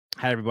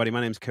Hey everybody, my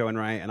name's Kerwin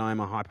and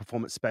I'm a high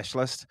performance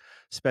specialist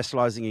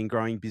specializing in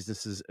growing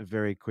businesses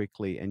very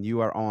quickly. And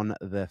you are on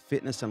the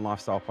Fitness and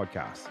Lifestyle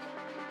Podcast.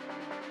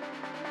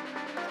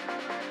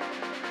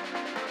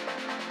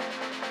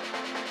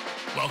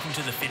 Welcome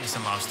to the Fitness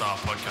and Lifestyle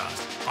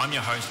Podcast. I'm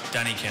your host,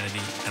 Danny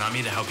Kennedy, and I'm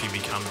here to help you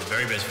become the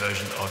very best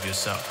version of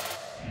yourself.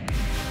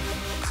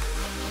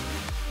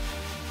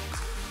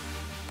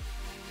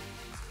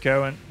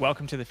 Kerwin,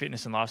 welcome to the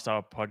Fitness and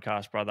Lifestyle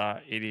Podcast,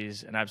 brother. It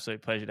is an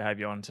absolute pleasure to have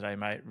you on today,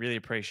 mate. Really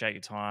appreciate your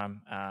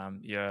time.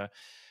 You're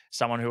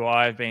someone who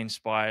I've been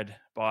inspired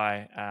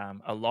by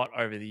a lot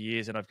over the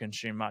years, and I've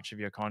consumed much of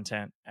your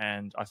content.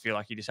 And I feel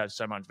like you just have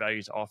so much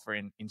value to offer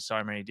in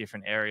so many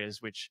different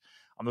areas, which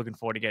I'm looking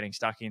forward to getting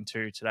stuck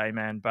into today,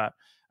 man. But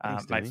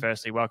Thanks, mate, Danny.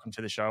 firstly, welcome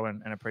to the show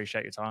and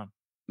appreciate your time.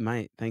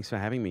 Mate, thanks for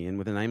having me. And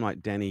with a name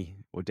like Danny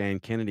or Dan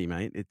Kennedy,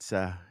 mate, it's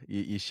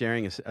you're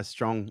sharing a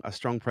strong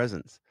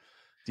presence.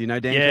 Do you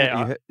know Dan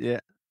Kennedy? Yeah, Yeah,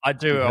 I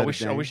do. you've I heard of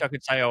wish I Dan. wish I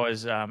could say I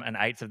was an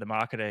eighth of the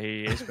marketer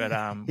he is, but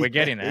we're Yeah,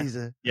 getting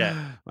there.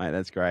 Yeah. mate,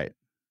 that's great.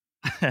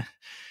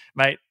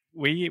 Mate,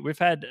 we've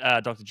had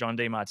Dr. John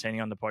D. Martini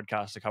on the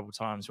podcast a couple of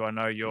times, who I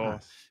know you're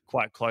Nice.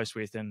 quite close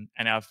with. And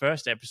our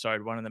first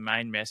episode, one of the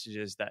main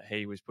messages that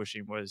he was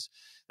pushing was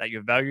that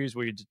your values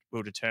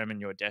will determine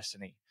your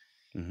destiny.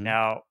 Mm-hmm.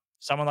 Now,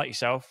 someone like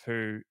yourself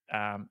who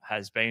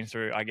has been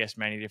through, I guess,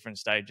 many different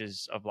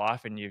stages of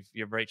life, and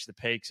you've reached the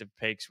peaks of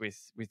peaks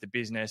with the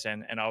business,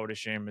 and I would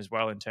assume as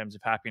well in terms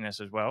of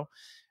happiness as well.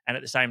 And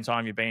at the same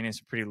time, you've been in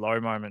some pretty low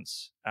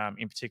moments,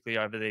 in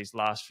particularly over these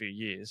last few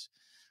years.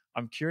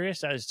 I'm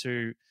curious as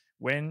to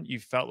when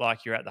you felt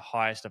like you're at the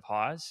highest of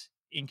highs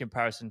in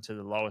comparison to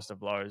the lowest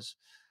of lows.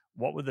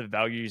 What were the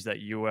values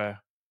that you were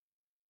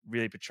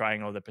really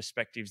portraying, or the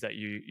perspectives that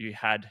you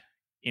had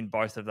in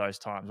both of those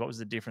times? What was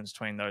the difference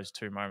between those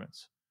two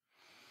moments?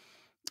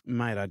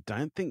 Mate, I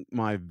don't think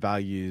my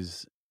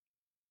values,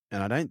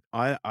 and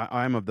I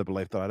am of the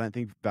belief that I don't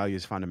think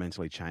values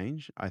fundamentally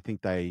change. I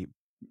think they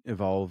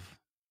evolve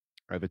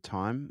over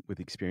time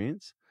with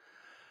experience.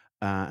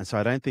 And so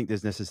I don't think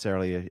there's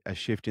necessarily a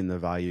shift in the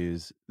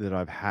values that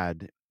I've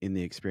had in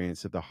the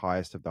experience of the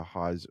highest of the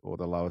highs or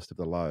the lowest of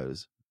the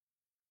lows.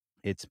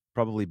 It's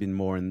probably been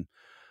more in,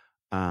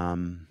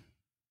 um,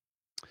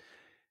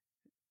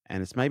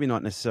 and it's maybe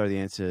not necessarily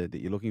the answer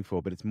that you're looking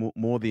for, but it's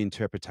more the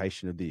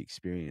interpretation of the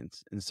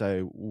experience. And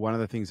so one of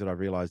the things that I've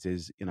realized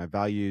is,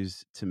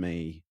 values to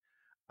me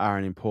are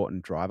an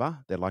important driver.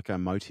 They're like a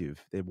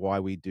motive. They're why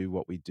we do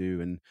what we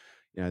do. And,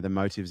 the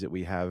motives that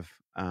we have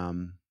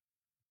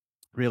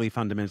really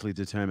fundamentally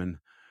determine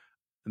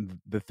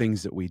the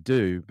things that we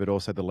do, but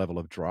also the level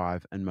of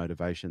drive and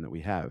motivation that we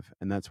have.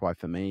 And that's why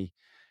for me,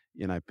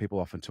 people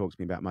often talk to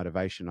me about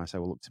motivation. I say,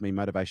 well, look, to me,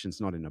 motivation's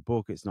not in a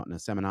book. It's not in a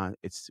seminar.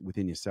 It's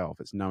within yourself.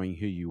 It's knowing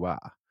who you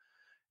are.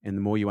 And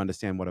the more you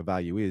understand what a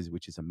value is,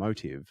 which is a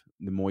motive,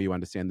 the more you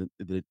understand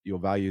that your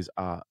values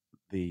are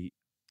the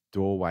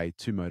doorway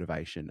to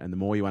motivation. And the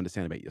more you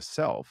understand about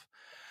yourself,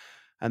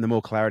 and the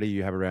more clarity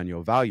you have around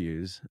your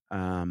values,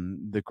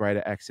 the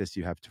greater access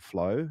you have to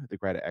flow, the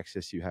greater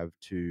access you have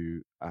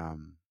to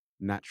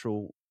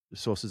natural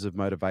sources of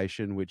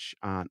motivation, which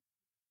aren't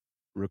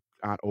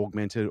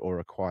augmented or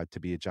required to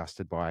be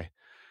adjusted by,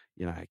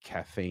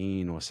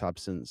 caffeine or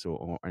substance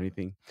or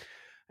anything.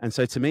 And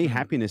so to me,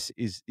 happiness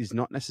is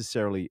not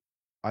necessarily,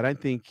 I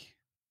don't think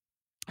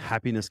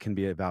happiness can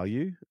be a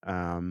value.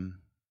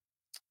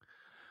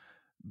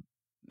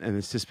 And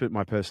it's just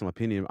my personal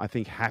opinion. I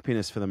think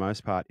happiness, for the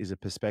most part, is a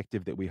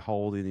perspective that we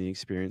hold in the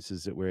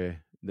experiences that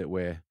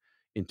we're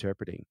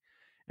interpreting.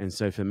 And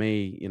so, for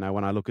me,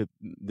 when I look at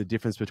the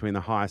difference between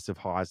the highest of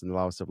highs and the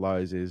lowest of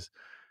lows,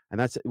 and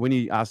that's when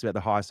you asked about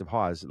the highest of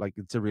highs. Like,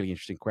 it's a really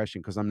interesting question,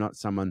 because I'm not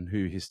someone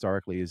who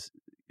historically is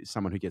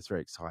someone who gets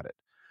very excited.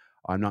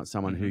 I'm not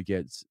someone who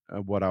gets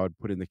what I would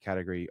put in the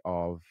category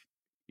of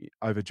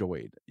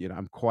overjoyed.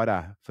 I'm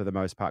for the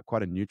most part,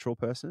 quite a neutral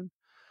person.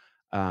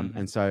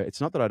 And so it's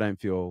not that I don't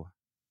feel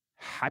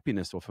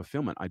happiness or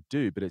fulfillment. I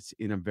do, but it's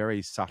in a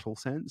very subtle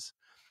sense.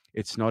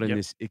 It's not in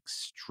this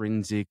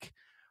extrinsic,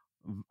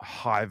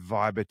 high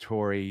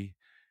vibratory,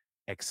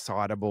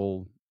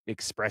 excitable,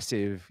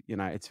 expressive.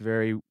 It's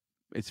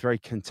very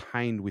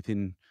contained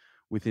within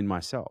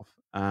myself.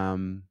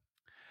 And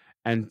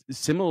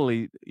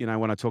similarly,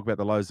 when I talk about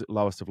the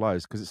lowest of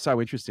lows, because it's so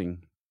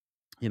interesting.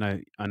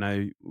 I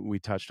know we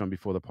touched on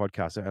before the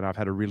podcast, and I've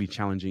had a really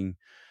challenging,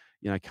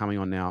 coming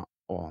on now.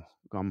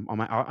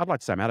 I'd like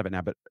to say I'm out of it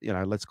now, but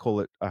let's call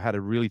it. I had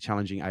a really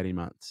challenging 18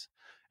 months,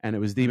 and it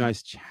was the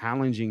most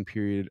challenging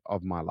period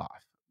of my life,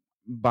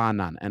 bar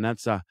none. And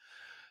that's a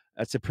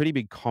pretty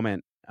big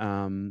comment.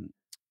 And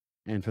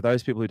for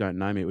those people who don't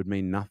know me, it would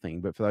mean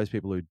nothing. But for those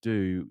people who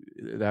do,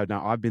 they would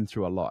know I've been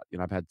through a lot.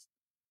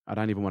 I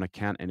don't even want to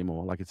count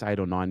anymore. Like, it's 8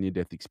 or 9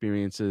 near-death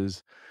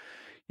experiences.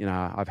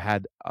 I've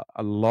had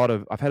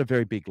I've had a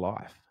very big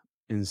life,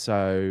 and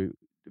so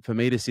for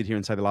me to sit here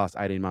and say the last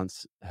 18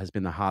 months has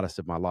been the hardest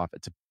of my life,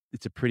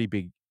 it's a pretty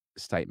big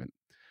statement.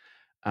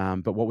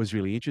 But what was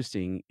really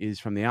interesting is,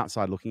 from the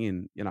outside looking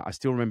in, I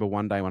still remember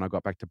one day when I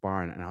got back to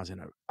Byron, and I was in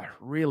a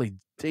really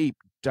deep,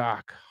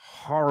 dark,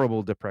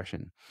 horrible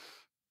depression.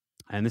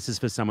 And this is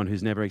for someone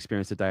who's never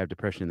experienced a day of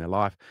depression in their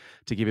life.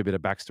 To give you a bit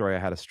of backstory, I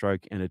had a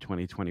stroke end of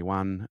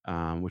 2021,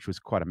 which was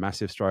quite a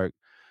massive stroke,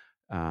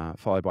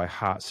 followed by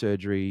heart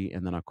surgery,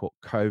 and then I caught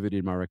COVID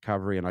in my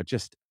recovery, and I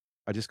just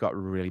got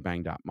really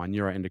banged up. My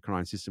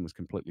neuroendocrine system was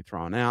completely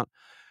thrown out,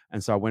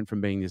 and so I went from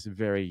being this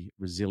very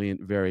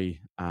resilient,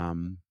 very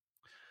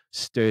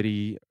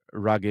sturdy,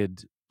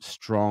 rugged,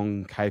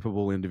 strong,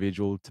 capable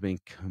individual to being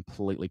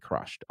completely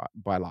crushed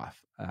by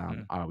life.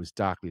 Mm, I was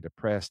darkly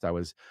depressed. I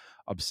was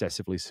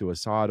obsessively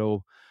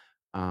suicidal.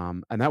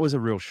 And that was a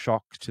real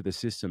shock to the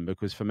system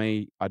because for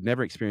me, I'd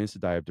never experienced a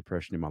day of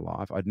depression in my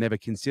life. I'd never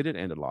considered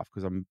end of life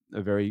because I'm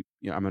a very,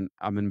 I'm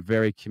a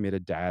very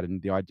committed dad,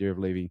 and the idea of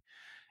leaving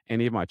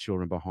any of my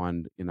children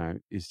behind,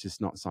 is just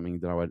not something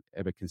that I would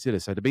ever consider.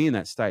 So to be in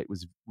that state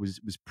was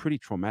pretty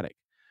traumatic.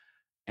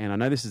 And I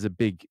know this is a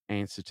big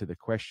answer to the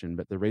question,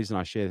 but the reason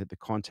I share the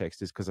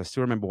context is because I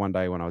still remember one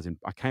day when I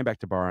came back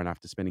to Byron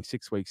after spending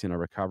 6 weeks in a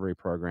recovery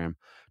program,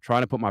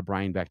 trying to put my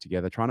brain back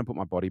together, trying to put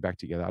my body back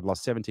together. I'd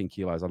lost 17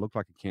 kilos. I looked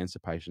like a cancer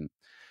patient.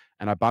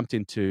 And I bumped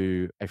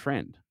into a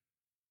friend,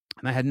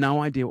 and they had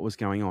no idea what was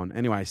going on.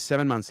 Anyway,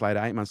 7 months later,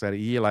 8 months later, a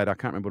year later, I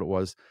can't remember what it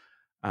was.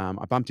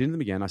 I bumped into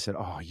them again. I said,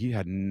 "Oh, you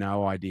had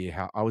no idea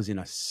how I was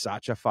in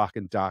such a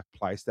fucking dark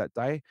place that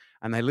day."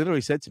 And they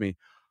literally said to me,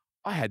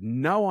 I had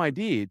no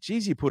idea.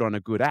 Geez, you put on a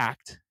good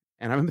act.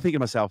 And I remember thinking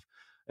to myself,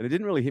 and it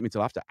didn't really hit me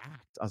till after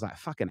act. I was like,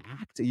 fucking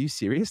act? Are you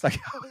serious? Like,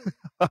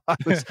 I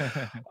was,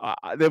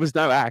 there was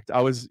no act. I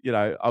was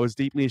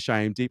deeply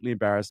ashamed, deeply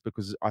embarrassed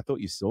because I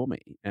thought you saw me.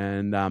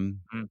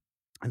 mm,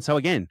 And so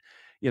again,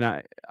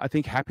 I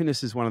think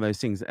happiness is one of those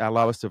things, our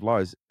lowest of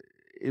lows.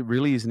 It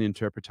really is an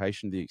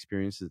interpretation of the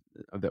experiences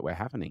that were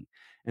happening.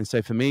 And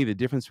so for me, the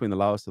difference between the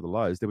lowest of the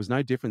lows, there was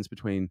no difference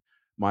between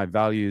my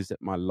values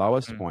at my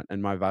lowest mm, point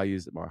and my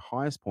values at my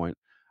highest point.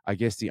 I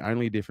guess the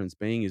only difference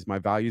being is my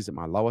values at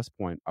my lowest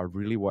point are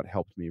really what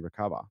helped me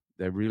recover.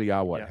 They really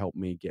are what yeah. helped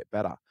me get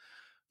better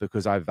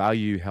because I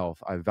value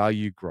health. I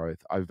value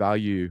growth. I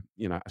value,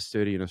 a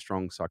sturdy and a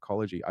strong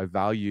psychology. I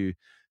value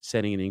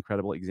setting an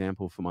incredible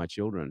example for my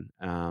children.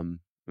 And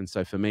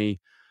so for me,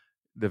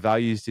 the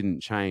values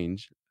didn't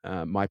change.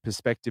 My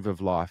perspective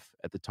of life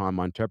at the time,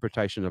 my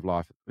interpretation of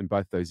life in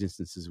both those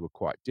instances were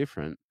quite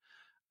different.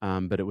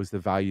 But it was the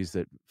values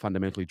that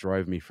fundamentally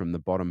drove me from the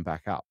bottom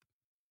back up.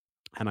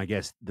 And I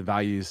guess the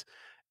values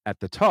at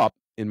the top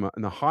in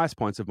the highest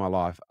points of my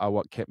life are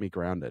what kept me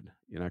grounded,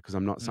 because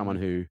I'm not someone Mhm.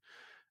 who,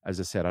 as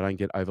I said, I don't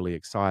get overly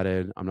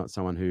excited. I'm not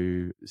someone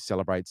who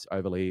celebrates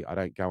overly. I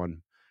don't go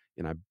and,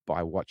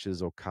 buy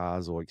watches or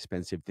cars or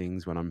expensive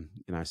things when I'm,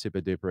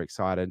 super duper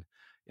excited.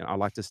 I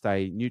like to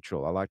stay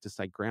neutral. I like to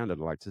stay grounded.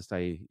 I like to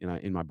stay,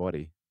 in my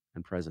body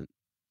and present.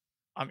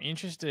 I'm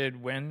interested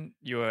when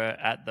you were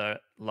at the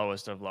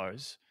lowest of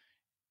lows.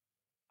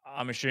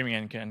 I'm assuming,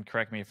 and can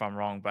correct me if I'm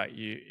wrong, but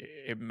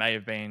it may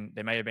have been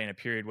there may have been a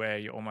period where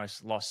you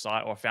almost lost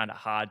sight or found it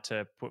hard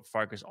to put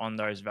focus on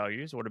those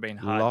values. It would have been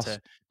hard to, Lost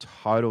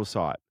total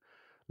sight.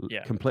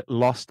 yeah. Complete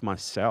lost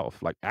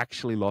myself, like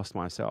actually lost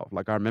myself.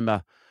 Like I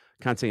remember,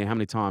 can't tell you how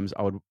many times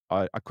I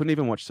couldn't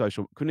even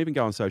couldn't even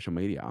go on social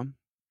media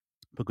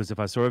because if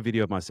I saw a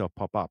video of myself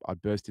pop up,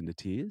 I'd burst into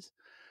tears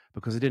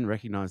because I didn't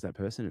recognize that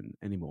person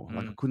anymore.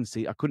 Like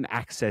Mm, I couldn't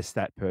access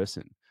that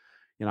person.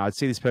 I'd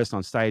see this person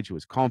on stage who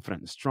was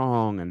confident and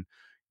strong and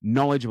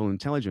knowledgeable,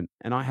 intelligent,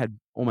 and I had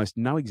almost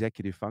no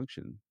executive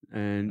function,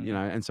 and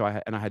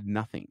mhm. I had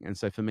nothing. And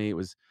so for me, it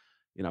was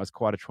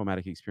quite a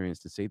traumatic experience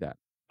to see that.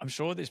 I'm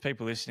sure there's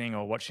people listening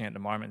or watching at the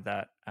moment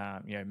that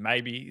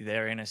maybe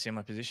they're in a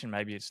similar position.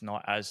 Maybe it's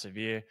not as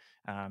severe,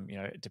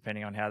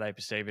 depending on how they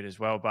perceive it as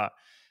well. But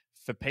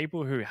for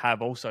people who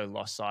have also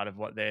lost sight of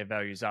what their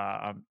values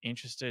are, I'm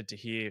interested to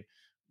hear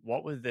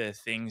what were the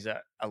things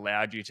that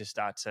allowed you to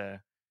start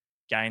to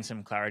gain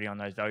some clarity on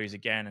those values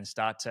again and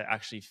start to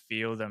actually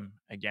feel them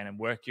again and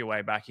work your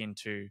way back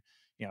into,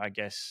 I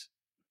guess,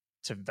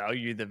 to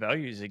value the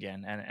values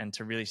again and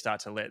to really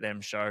start to let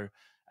them show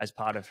as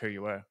part of who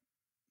you were.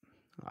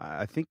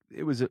 I think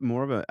it was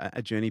more of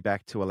a journey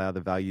back to allow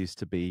the values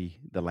to be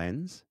the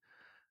lens.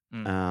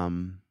 Mm,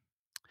 Um,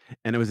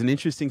 and it was an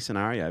interesting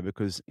scenario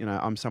because,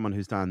 I'm someone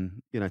who's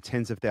done,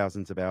 tens of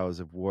thousands of hours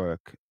of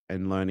work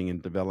and learning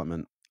and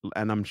development.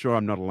 And I'm sure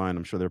I'm not alone.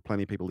 I'm sure there are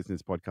plenty of people listening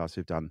to this podcast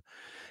who've done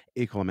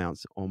equal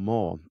amounts or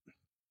more.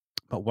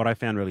 But what I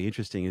found really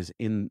interesting is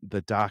in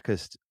the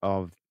darkest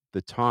of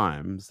the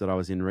times that I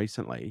was in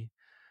recently,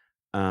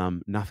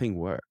 nothing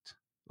worked.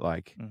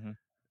 Like, mhm.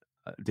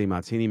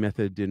 Demartini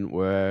method didn't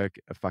work.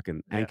 A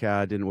fucking Yeah.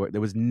 anchor didn't work.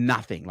 There was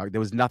nothing. Like there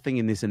was nothing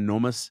in this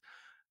enormous,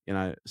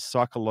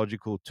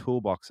 psychological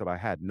toolbox that I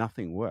had.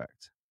 Nothing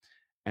worked.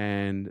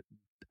 And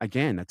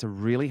again, that's a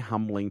really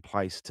humbling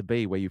place to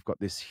be, where you've got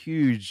this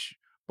huge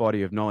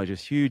body of knowledge,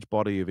 this huge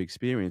body of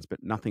experience,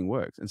 but nothing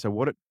works. And so,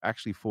 what it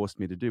actually forced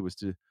me to do was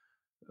to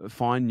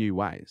find new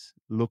ways,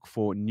 look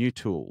for new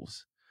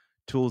tools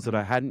that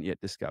I Mhm. hadn't yet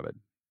discovered.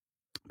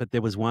 But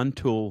there was one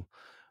tool,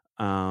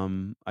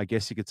 I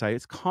guess you could say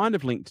it's kind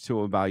of linked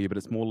to a value, but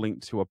it's more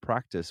linked to a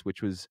practice,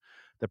 which was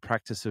the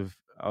practice of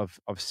of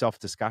self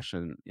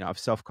discussion, of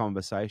self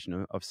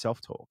conversation, of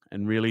self talk,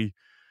 and really,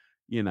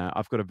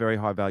 I've got a very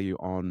high value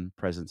on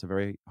presence, a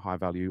very high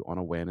value on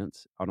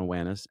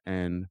awareness,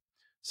 and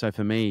so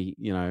for me,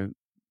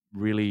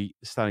 really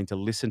starting to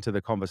listen to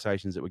the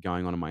conversations that were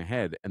going on in my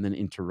head, and then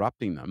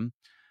interrupting them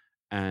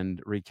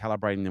and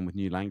recalibrating them with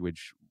new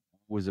language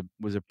was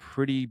a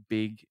pretty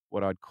big,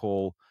 what I'd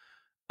call,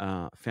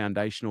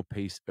 foundational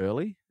piece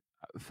early,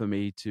 for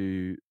me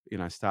to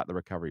start the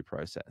recovery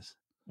process.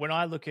 When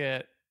I look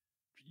at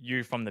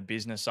you from the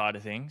business side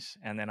of things,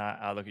 and then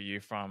I look at you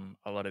from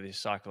a lot of this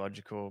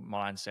psychological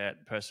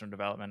mindset, personal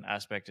development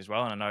aspect as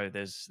well. And I know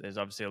there's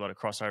obviously a lot of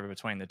crossover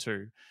between the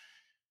two.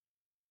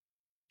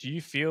 Do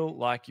you feel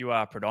like you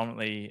are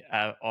predominantly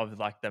of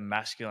like the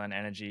masculine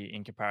energy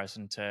in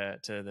comparison to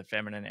the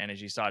feminine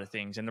energy side of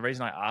things? And the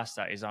reason I ask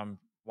that is I'm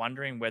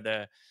wondering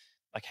whether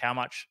like how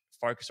much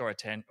focus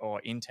or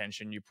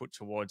intention you put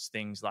towards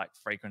things like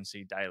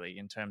frequency daily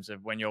in terms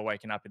of when you're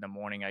waking up in the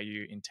morning. Are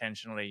you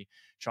intentionally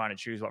trying to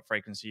choose what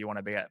frequency you want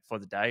to be at for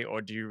the day,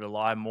 or do you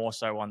rely more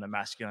so on the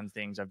masculine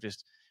things of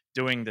just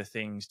doing the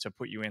things to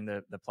put you in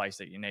the place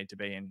that you need to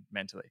be in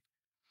mentally?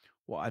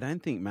 Well, I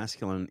don't think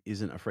masculine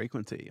isn't a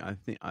frequency. I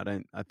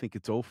think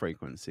it's all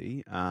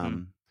frequency.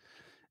 Mm.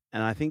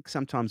 And I think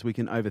sometimes we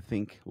can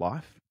overthink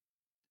life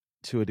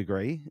to a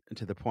degree,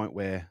 to the point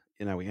where,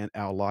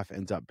 our life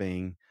ends up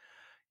being,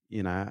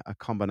 a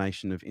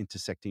combination of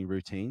intersecting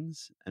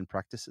routines and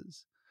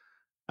practices.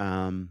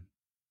 Um,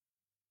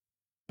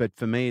 but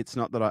for me, it's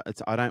not that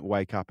I don't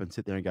wake up and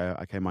sit there and go,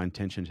 okay, my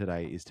intention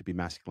today is to be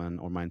masculine,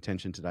 or my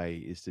intention today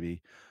is to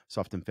be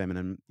soft and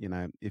feminine.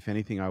 If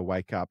anything, I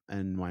wake up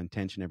and my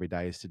intention every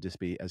day is to just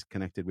be as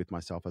connected with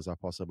myself as I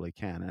possibly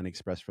can and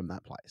express from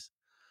that place.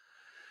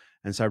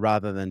 And so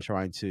rather than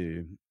trying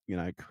to,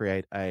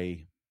 create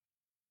a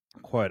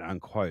quote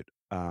unquote,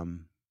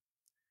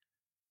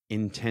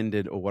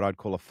 intended, or what I'd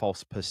call a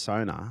false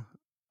persona,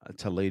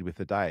 to lead with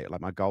the day,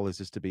 like my goal is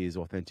just to be as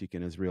authentic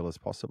and as real as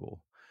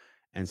possible.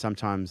 And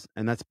sometimes,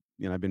 and that's,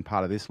 been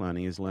part of this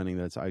learning, is learning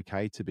that it's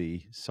okay to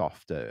be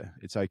softer.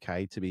 It's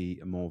okay to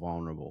be more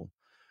vulnerable.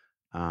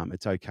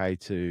 It's okay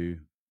to,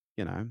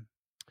 you know,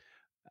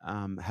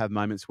 have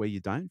moments where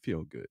you don't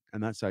feel good,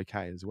 and that's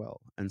okay as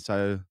well. And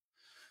so,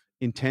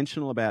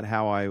 intentional about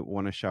how I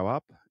want to show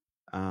up.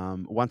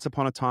 Once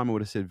upon a time, I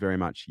would have said very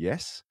much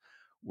yes,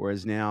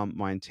 whereas now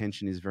my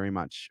intention is very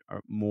much,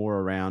 more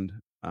around,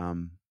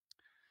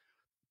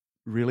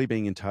 really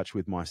being in touch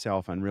with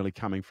myself and really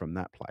coming from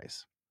that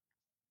place,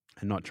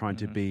 and not trying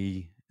to Hmm.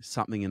 be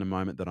something in a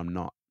moment that I'm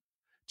not,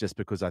 just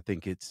because I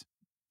think it's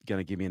going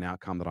to give me an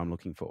outcome that I'm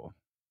looking for.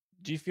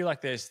 Do you feel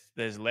like there's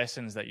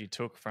lessons that you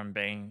took from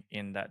being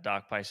in that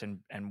dark place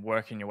and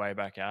working your way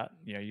back out?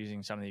 You know,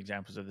 using some of the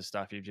examples of the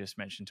stuff you've just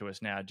mentioned to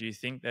us now. Do you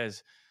think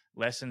there's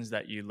lessons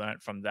that you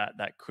learnt from that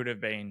that could have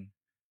been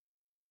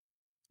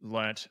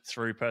learnt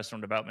through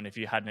personal development if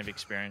you hadn't have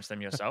experienced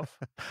them yourself?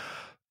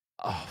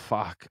 Oh,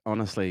 fuck.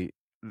 Honestly,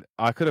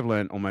 I could have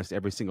learned almost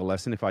every single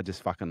lesson if I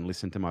just fucking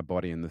listened to my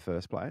body in the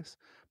first place.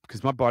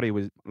 Because my body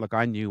was like,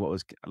 I knew what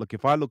was, look,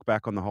 if I look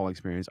back on the whole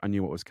experience, I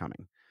knew what was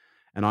coming.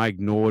 And I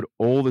ignored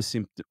all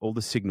the all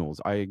the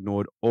signals. I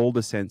ignored all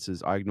the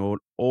senses. I ignored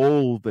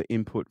all the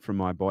input from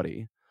my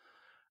body,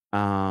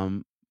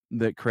 um,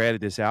 that created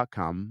this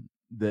outcome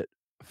that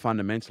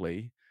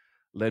fundamentally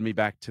led me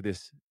back to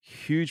this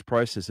huge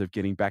process of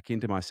getting back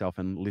into myself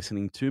and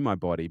listening to my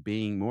body,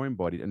 being more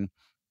embodied. And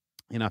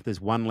if there's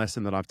one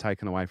lesson that I've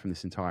taken away from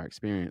this entire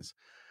experience,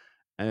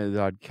 that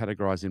I'd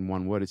categorize in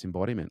one word, it's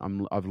embodiment.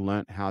 I've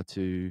learned how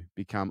to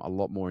become a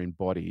lot more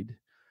embodied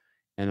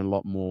and a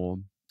lot more,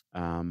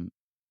 um,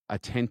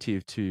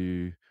 attentive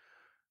to,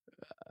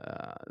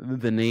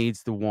 the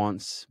needs, the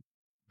wants,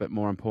 but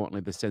more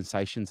importantly, the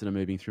sensations that are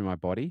moving through my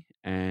body,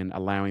 and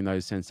allowing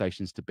those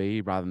sensations to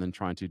be, rather than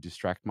trying to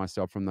distract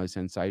myself from those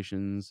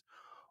sensations,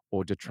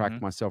 or detract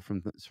Hmm. myself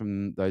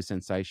from those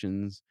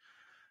sensations,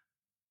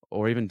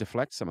 or even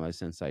deflect some of those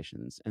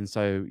sensations. And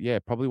so, yeah,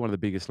 probably one of the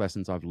biggest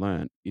lessons I've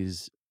learned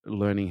is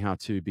learning how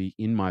to be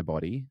in my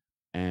body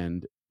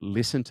and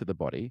listen to the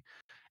body.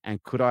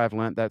 And could I have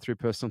learned that through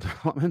personal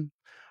development?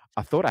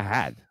 I thought I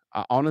had.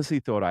 I honestly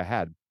thought I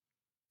had.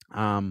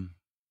 Um,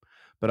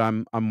 but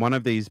I'm one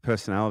of these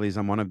personalities.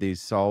 I'm one of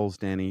these souls,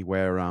 Danny,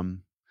 where,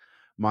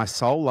 my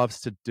soul loves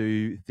to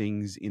do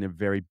things in a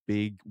very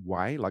big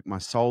way. Like, my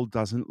soul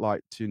doesn't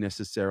like to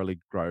necessarily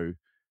grow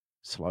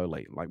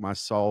slowly. Like, my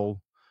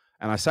soul,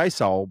 and I say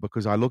soul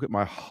because I look at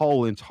my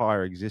whole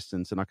entire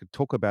existence, and I could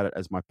talk about it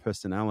as my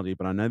personality,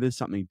 but I know there's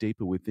something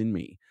deeper within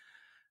me,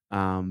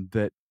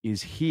 that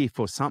is here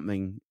for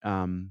something,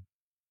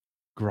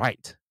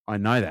 great. I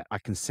know that. I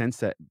can sense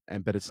that,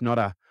 but it's not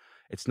a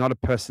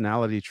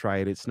personality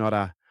trait. It's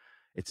not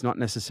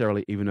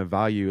necessarily even a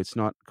value. It's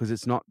not, because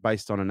it's not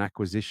based on an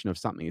acquisition of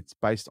something. It's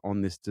based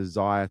on this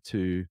desire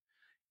to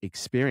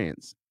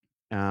experience.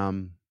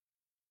 Um,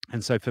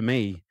 and so for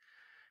me,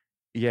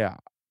 yeah,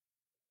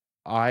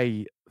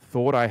 I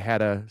thought I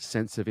had a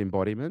sense of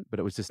embodiment, but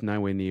it was just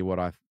nowhere near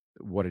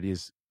what it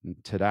is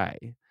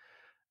today.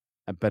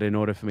 But in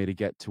order for me to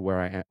get to where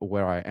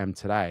I am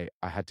today,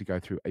 I had to go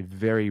through a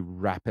very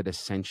rapid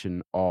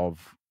ascension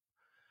of,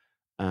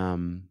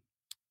 um,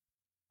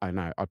 I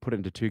know I put it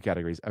into two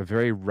categories: a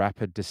very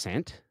rapid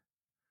descent,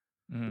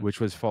 Mm. which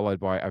was followed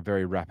by a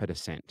very rapid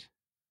ascent.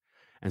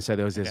 And so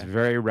there was this Okay.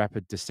 very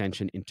rapid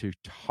descension into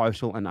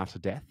total and utter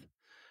death.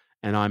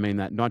 And I mean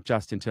that not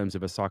just in terms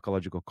of a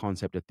psychological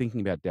concept of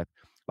thinking about death.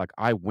 Like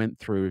I went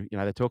through,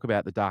 they talk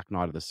about the dark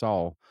night of the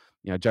soul.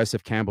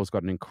 Joseph Campbell's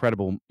got an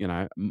incredible,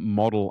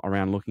 model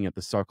around looking at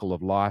the cycle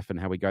of life and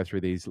how we go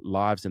through these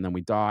lives and then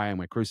we die and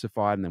we're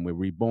crucified and then we're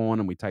reborn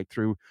and we take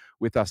through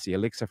with us the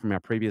elixir from our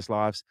previous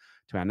lives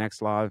to our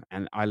next life.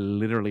 And I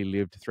literally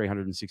lived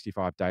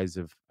 365 days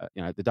of,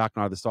 the dark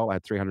night of the soul. I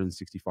had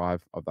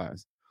 365 of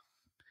those.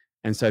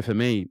 And so for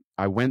me,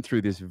 I went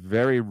through this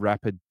very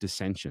rapid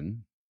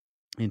descension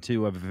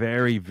into a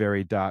very,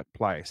 very dark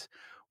place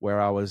where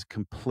I was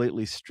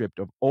completely stripped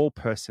of all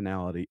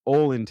personality,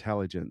 all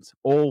intelligence,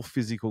 all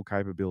physical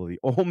capability,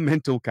 all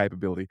mental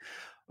capability.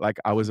 Like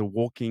I was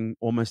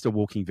almost a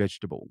walking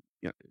vegetable,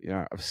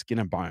 of skin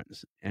and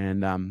bones.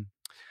 And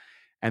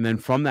then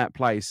from that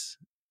place,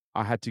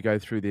 I had to go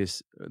through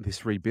this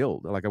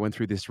rebuild. Like I went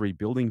through this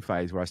rebuilding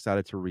phase where I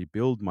started to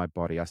rebuild my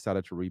body. I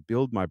started to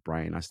rebuild my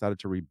brain. I started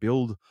to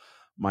rebuild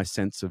my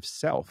sense of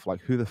self.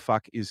 Like who the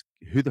fuck is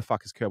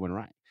Kerwin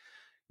Ray?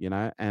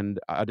 And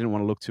I didn't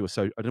want to look to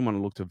I didn't want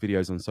to look to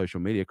videos on social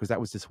media because that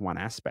was just one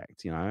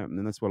aspect,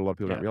 and that's what a lot of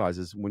people don't Yeah. realize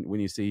is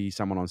when you see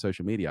someone on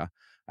social media,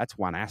 that's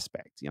one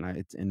aspect,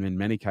 it's, and in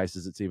many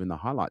cases it's even the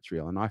highlights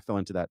reel. And I fell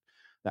into that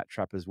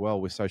trap as well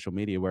with social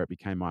media where it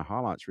became my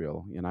highlights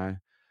reel,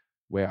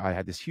 where I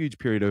had this huge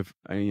period of,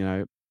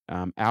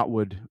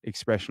 outward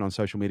expression on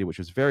social media, which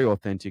was very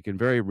authentic and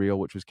very real,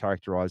 which was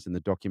characterized in the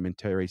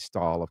documentary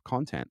style of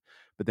content.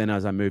 But then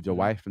as I moved Mm.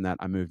 away from that,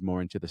 I moved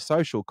more into the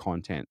social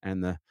content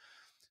and the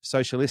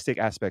socialistic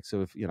aspects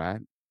of,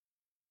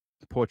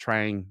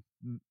 portraying,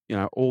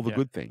 all the Yeah.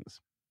 good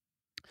things.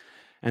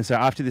 And so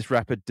after this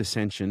rapid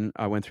descension,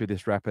 I went through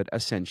this rapid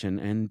ascension.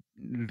 And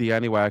the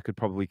only way I could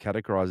probably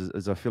categorize it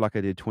is I feel like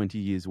I did 20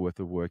 years worth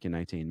of work in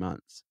 18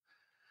 months.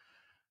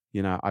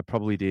 I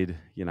probably did,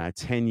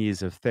 10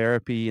 years of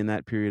therapy in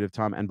that period of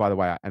time. And by the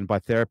way, and by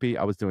therapy,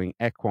 I was doing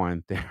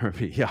equine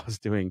therapy. I was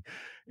doing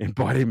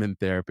embodiment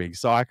therapy,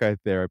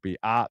 psychotherapy,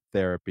 art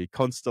therapy,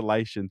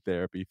 constellation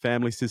therapy,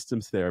 family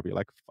systems therapy.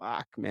 Like,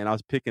 fuck, man, I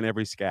was picking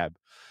every scab.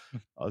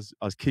 I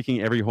was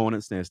kicking every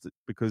hornet's nest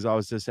because I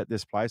was just at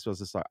this place where I was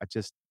just like,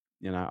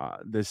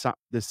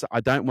 I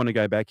don't want to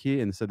go back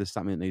here. And so there's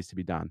something that needs to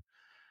be done.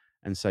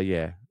 And so,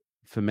 yeah,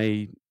 for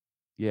me,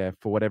 yeah,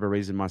 for whatever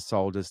reason, my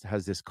soul just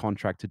has this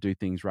contract to do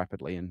things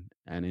rapidly and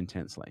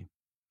intensely.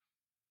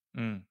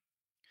 Mm.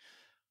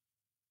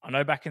 I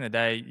know back in the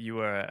day you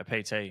were a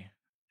PT.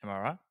 Am I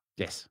right?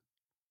 Yes,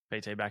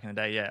 PT back in the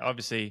day. Yeah.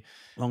 Obviously,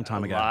 long a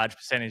time ago. large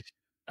percentage,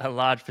 a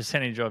large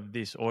percentage of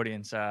this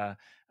audience are,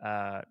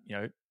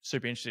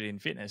 super interested in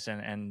fitness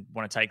and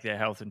want to take their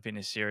health and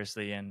fitness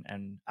seriously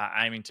and are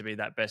aiming to be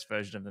that best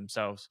version of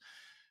themselves.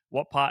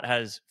 What part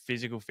has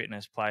physical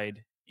fitness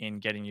played in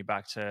getting you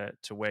back to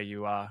where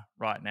you are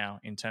right now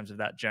in terms of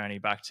that journey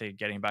back to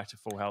getting back to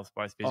full health,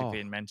 both physically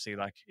Oh, and mentally?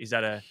 Like, is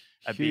that a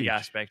big huge,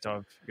 aspect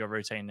of your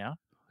routine now?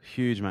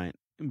 huge, mate.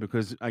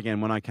 Because again,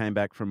 when I came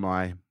back from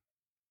my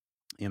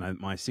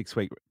 6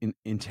 week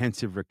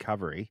intensive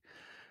recovery,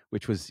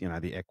 which was,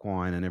 the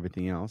equine and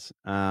everything else,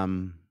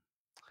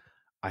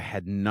 I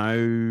had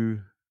no,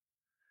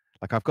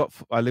 like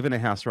I live in a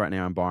house right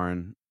now in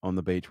Byron on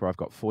the beach where I've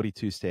got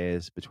 42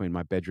 stairs between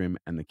my bedroom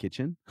and the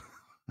kitchen.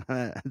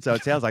 And so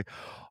it sounds like,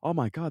 oh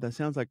my God, that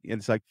sounds like,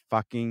 it's like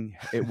fucking,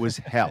 it was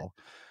hell.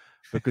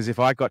 Because if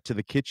I got to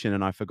the kitchen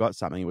and I forgot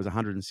something, it was a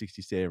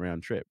 160 stair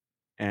round trip.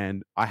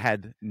 And I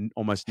had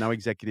almost no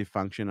executive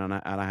function and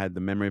I had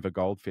the memory of a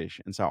goldfish.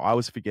 And so I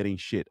was forgetting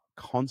shit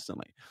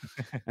constantly.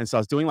 And so I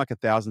was doing like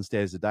 1,000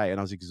 stairs a day and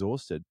I was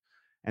exhausted.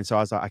 And so I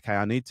was like, okay,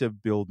 I need to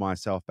build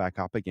myself back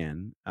up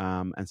again.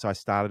 And so I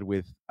started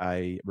with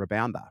a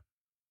rebounder.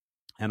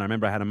 And I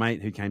remember I had a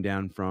mate who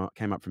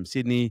came up from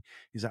Sydney.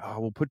 He's like, "Oh,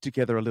 we'll put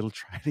together a little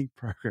training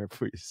program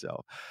for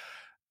yourself."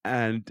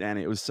 And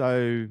it was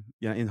so,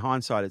 in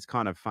hindsight, it's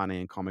kind of funny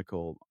and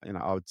comical.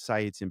 I would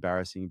say it's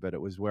embarrassing, but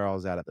it was where I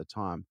was at the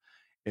time.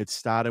 It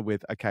started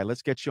with, okay,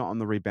 let's get you on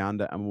the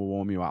rebounder and we'll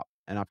warm you up.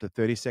 And after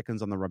 30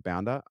 seconds on the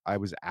rebounder, I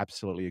was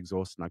absolutely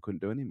exhausted and I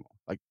couldn't do anymore.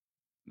 Like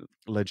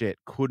legit,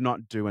 could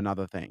not do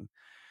another thing.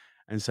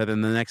 And so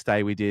then the next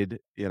day we did,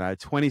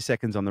 20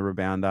 seconds on the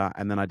rebounder.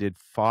 And then I did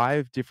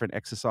 5 different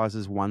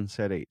exercises, one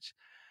set each.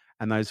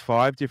 And those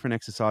 5 different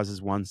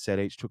exercises, one set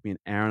each, took me an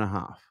hour and a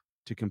half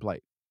to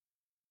complete.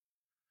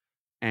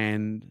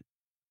 And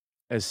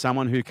as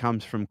someone who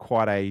comes from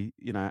quite a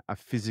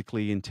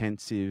physically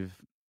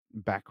intensive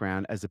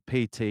background as a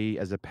PT,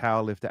 as a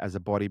powerlifter, as a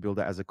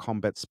bodybuilder, as a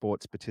combat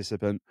sports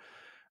participant,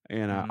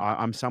 Mhm.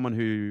 I'm someone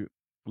who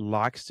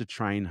likes to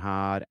train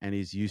hard and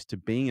is used to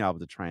being able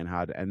to train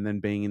hard. And then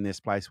being in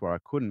this place where I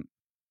couldn't,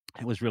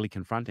 it was really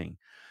confronting.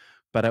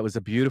 But it was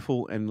a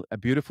beautiful,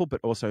 but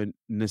also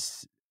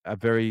a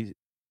very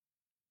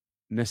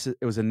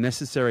it was a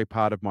necessary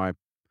part of my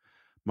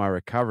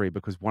recovery,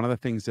 because one of the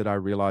things that I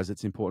realize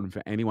that's important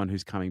for anyone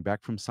who's coming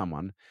back from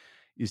someone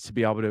is to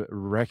be able to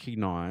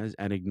recognize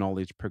and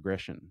acknowledge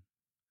progression.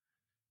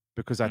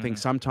 Because I think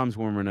Hmm. sometimes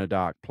when we're in a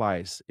dark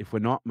place, if we're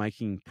not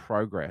making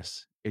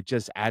progress, it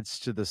just adds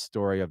to the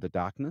story of the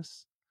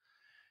darkness.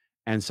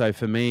 And so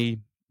for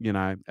me,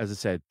 as I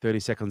said, 30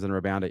 seconds on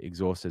a rebounder,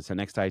 exhausted. So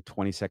next day,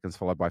 20 seconds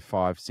followed by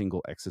 5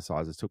 single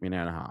exercises. Took me an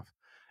hour and a half.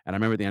 And I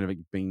remember at the end of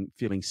it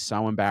feeling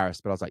so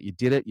embarrassed, but I was like, you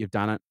did it, you've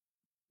done it,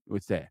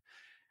 it's there.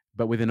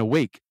 But within a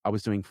week, I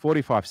was doing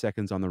 45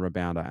 seconds on the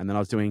rebounder, and then I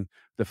was doing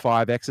the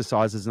 5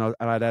 exercises, and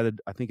I'd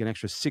added, I think, an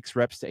extra 6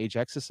 reps to each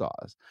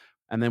exercise.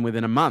 And then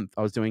within a month,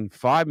 I was doing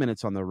 5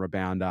 minutes on the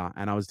rebounder,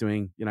 and I was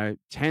doing,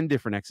 10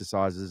 different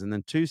exercises, and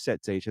then 2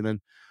 sets each. And then,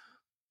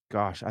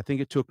 gosh, I think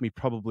it took me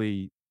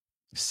probably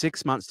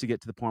 6 months to get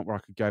to the point where I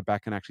could go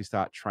back and actually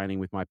start training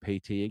with my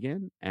PT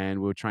again. And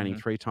we were training Hmm.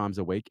 3 times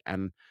a week.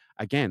 And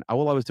again,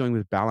 all I was doing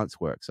was balance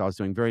work. So I was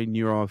doing very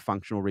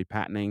neurofunctional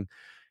repatterning,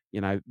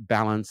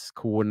 balance,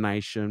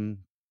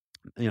 coordination,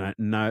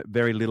 no,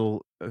 very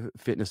little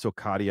fitness or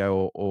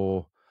cardio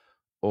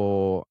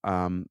or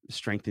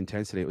strength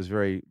intensity. It was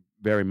very,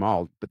 very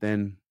mild. But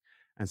then,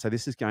 and so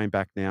this is going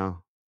back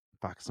now.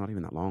 Fuck, it's not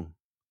even that long.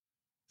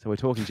 So we're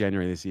talking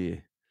January this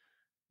year,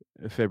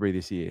 February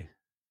this year,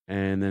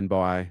 and then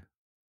by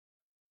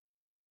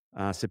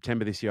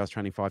September this year, I was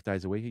training 5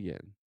 days a week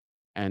again,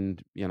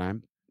 and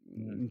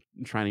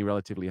training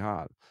relatively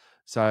hard.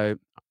 So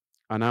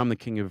I know I'm the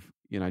king of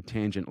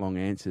tangent long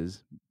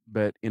answers,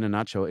 but in a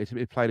nutshell,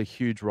 it played a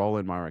huge role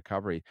in my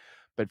recovery.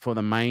 But for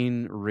the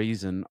main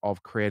reason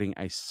of creating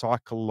a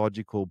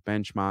psychological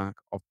benchmark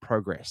of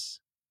progress.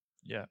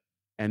 Yeah.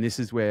 And this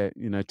is where,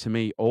 to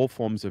me, all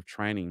forms of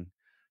training,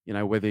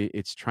 whether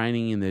it's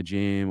training in the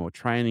gym or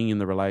training in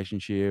the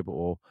relationship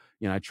or,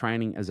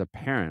 training as a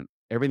parent,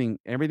 everything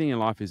in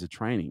life is a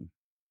training.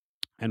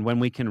 And when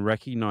we can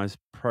recognize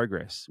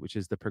progress, which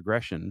is the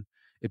progression,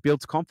 it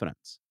builds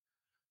confidence.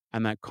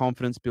 And that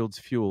confidence builds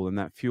fuel, and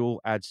that fuel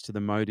adds to the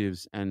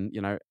motives and,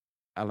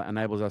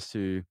 enables us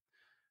to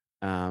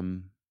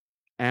um,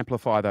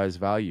 amplify those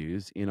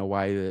values in a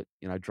way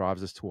that,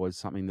 drives us towards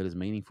something that is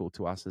meaningful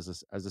to us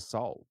as a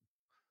soul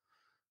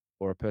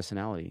or a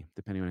personality,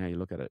 depending on how you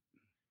look at it.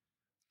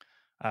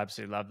 I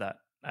absolutely love that.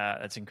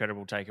 That's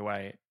incredible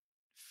takeaway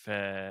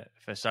for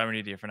so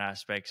many different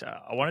aspects.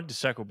 I wanted to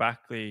circle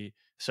back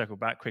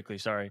quickly.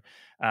 Sorry,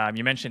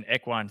 you mentioned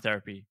equine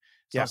therapy.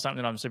 It's Yeah. not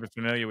something I'm super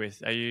familiar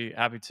with. Are you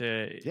happy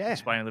to Yeah.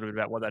 explain a little bit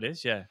about what that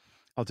is? Yeah.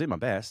 I'll do my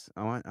best.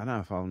 I don't know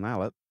if I'll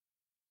nail it.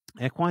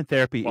 Equine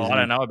therapy Well, is I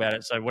don't an know about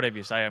it, so whatever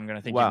you say, I'm going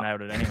to think you've well,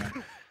 nailed it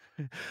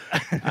anyway.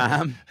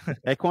 um,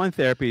 equine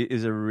therapy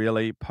is a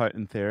really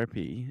potent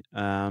therapy.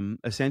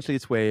 Essentially,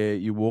 it's where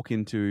you walk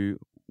into,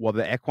 well,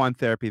 the equine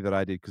therapy that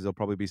I did, because there'll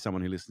probably be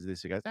someone who listens to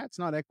this who goes, "That's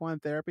not equine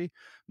therapy."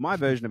 My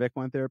version of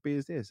equine therapy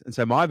is this, and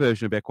so my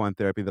version of equine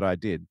therapy that I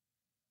did,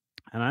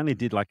 and I only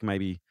did like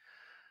maybe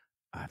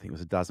I think it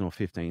was a dozen or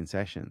 15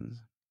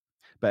 sessions.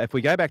 But if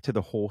we go back to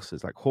the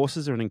horses, like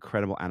horses are an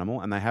incredible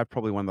animal, and they have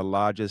probably one of the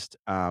largest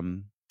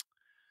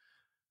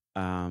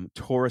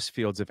torus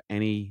fields of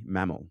any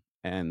mammal.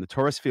 And the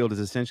torus field is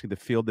essentially the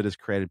field that is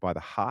created by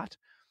the heart.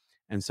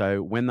 And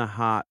so when a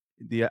heart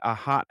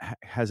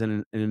has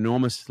an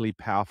enormously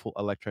powerful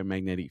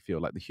electromagnetic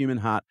field. Like the human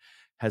heart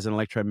has an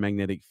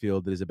electromagnetic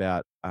field that is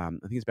about, I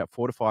think it's about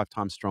 4 to 5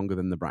 times stronger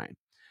than the brain.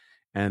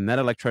 And that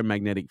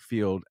electromagnetic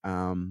field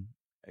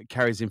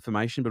carries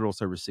information, but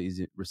also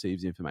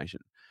receives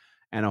information.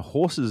 And a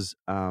horse's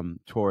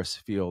torus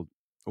field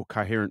or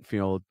coherent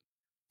field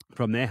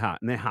from their heart,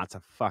 and their hearts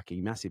are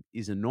fucking massive,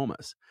 is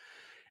enormous.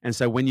 And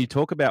so when you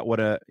talk about what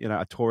a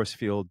torus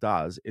field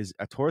does, is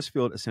a torus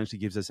field essentially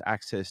gives us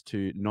access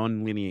to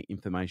non-linear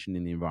information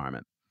in the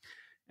environment.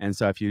 And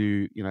so if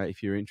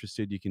you're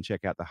interested, you can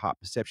check out the heart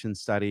perception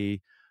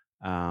study.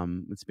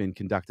 It's been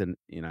conducted,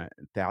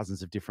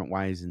 thousands of different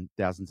ways in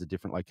thousands of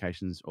different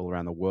locations all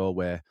around the world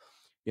where,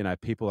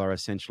 people are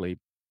essentially,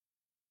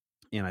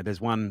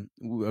 there's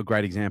a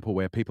great example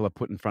where people are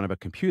put in front of a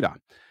computer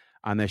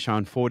and they're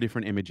shown 4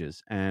 different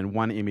images, and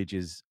one image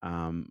is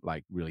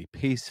like really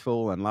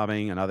peaceful and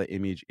loving. Another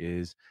image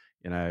is,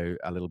 a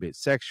little bit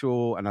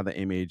sexual. Another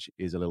image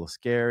is a little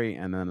scary,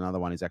 and then another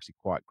one is actually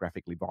quite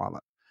graphically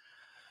violent.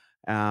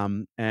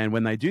 And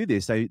when they do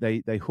this,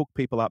 they hook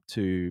people up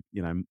to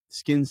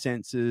skin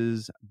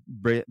sensors,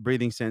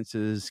 breathing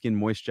sensors, skin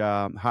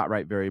moisture, heart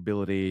rate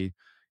variability.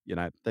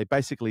 They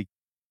basically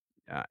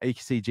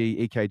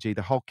ECG, EKG,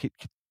 the whole kit,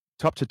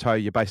 top to toe.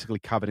 You're basically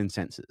covered in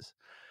sensors.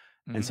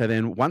 And Hmm. so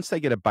then once they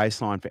get a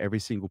baseline for every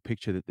single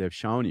picture that they've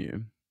shown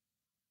you,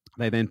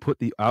 they then put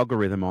the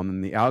algorithm on,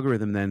 and the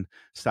algorithm then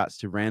starts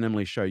to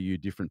randomly show you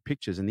different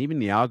pictures. And even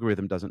the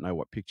algorithm doesn't know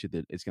what picture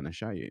that it's going to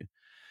show you.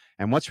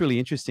 And what's really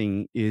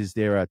interesting is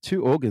there are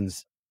 2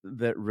 organs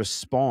that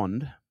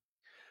respond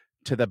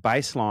to the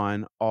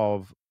baseline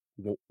of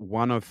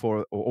one of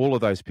 4 or all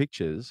of those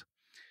pictures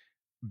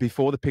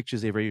before the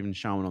picture's ever even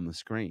shown on the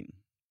screen.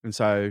 And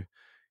so,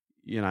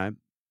 you know,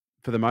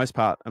 for the most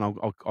part, and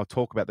I'll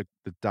talk about the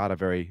data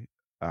very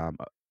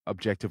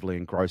objectively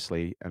and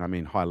grossly, and I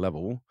mean high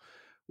level, Mm.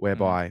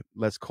 whereby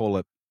let's call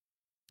it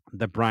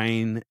the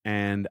brain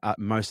and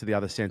most of the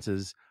other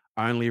senses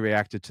only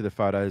reacted to the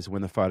photos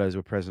when the photos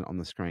were present on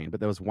the screen. But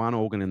there was one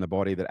organ in the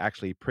body that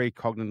actually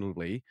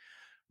precognitively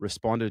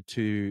responded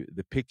to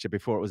the picture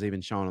before it was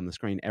even shown on the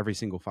screen every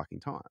single fucking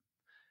time.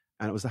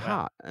 And it was the Wow.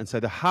 heart. And so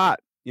the heart,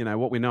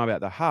 what we know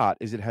about the heart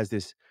is it has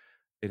this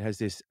it has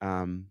this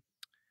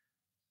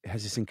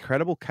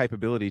incredible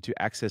capability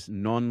to access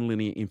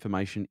non-linear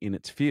information in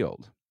its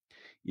field.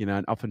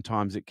 And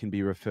oftentimes it can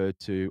be referred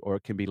to, or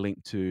it can be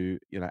linked to,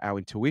 our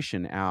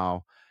intuition,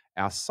 our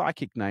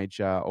psychic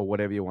nature, or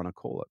whatever you want to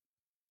call it.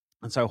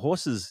 And so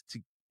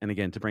and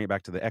again, to bring it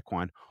back to the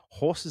equine,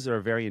 horses are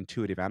a very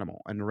intuitive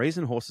animal. And the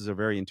reason horses are a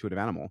very intuitive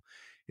animal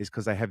is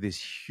because they have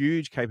this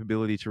huge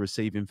capability to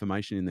receive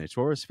information in their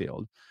torus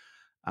field,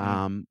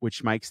 Mm.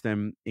 which makes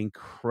them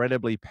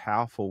incredibly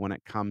powerful when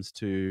it comes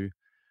to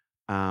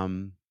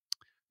um,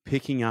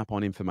 picking up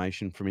on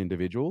information from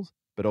individuals,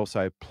 but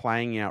also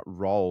playing out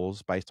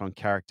roles based on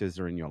characters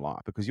that are in your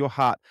life. Because your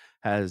heart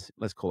has,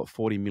 let's call it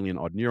 40 million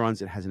odd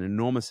neurons. It has an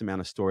enormous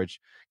amount of storage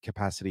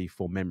capacity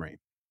for memory.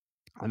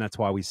 And that's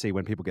why we see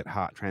when people get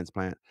heart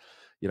transplant,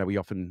 you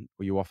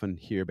often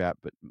hear about,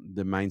 but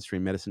the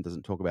mainstream medicine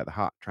doesn't talk about the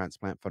heart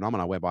transplant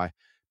phenomena, whereby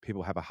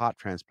people have a heart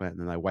transplant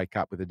and then they wake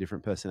up with a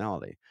different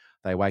personality.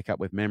 They wake up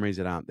with memories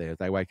that aren't theirs.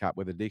 They wake up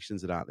with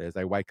addictions that aren't theirs.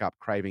 They wake up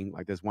craving.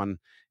 Like there's one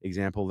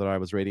example that I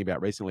was reading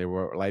about recently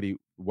where a lady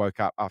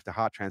woke up after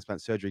heart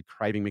transplant surgery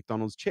craving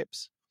McDonald's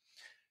chips.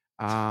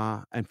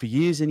 And for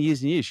years and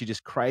years and years, she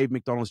just craved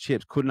McDonald's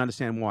chips. Couldn't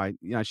understand why.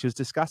 She was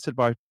disgusted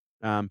by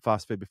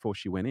fast food before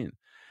she went in.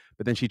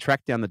 But then she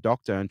tracked down the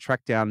doctor and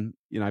tracked down,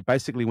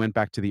 basically went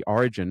back to the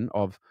origin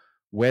of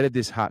where did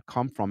this heart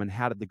come from and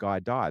how did the guy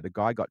die? The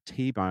guy got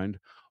T-boned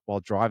while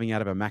driving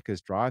out of a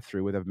Macca's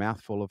drive-through with a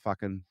mouthful of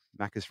fucking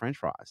Macca's French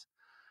fries.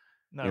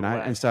 No And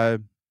way. so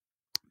the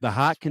That's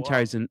heart wild.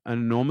 contains an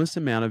enormous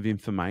amount of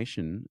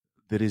information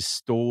that is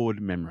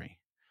stored memory.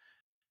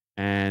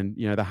 And,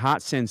 the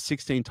heart sends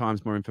 16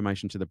 times more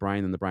information to the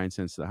brain than the brain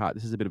sends to the heart.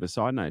 This is a bit of a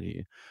side note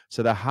here.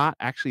 So the heart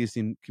actually is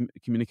in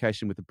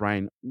communication with the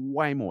brain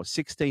way more,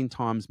 16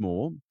 times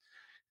more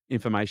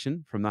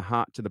information from the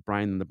heart to the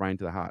brain than the brain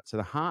to the heart. So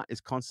the heart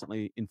is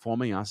constantly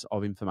informing us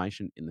of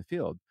information in the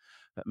field.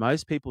 But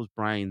most people's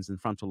brains and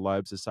frontal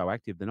lobes are so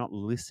active, they're not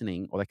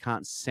listening or they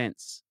can't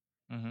sense.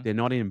 Hmm. They're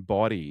not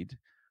embodied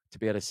to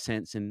be able to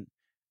sense and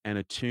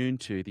attune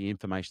to the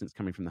information that's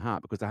coming from the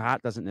heart, because the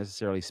heart doesn't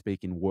necessarily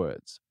speak in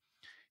words.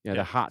 The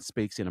Yeah. heart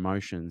speaks in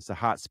emotions. The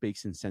heart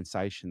speaks in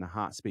sensation. The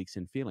heart speaks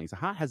in feelings. The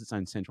heart has its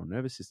own central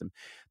nervous system.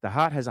 The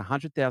heart has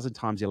 100,000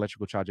 times the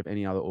electrical charge of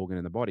any other organ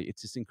in the body.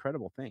 It's this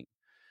incredible thing.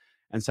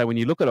 And so when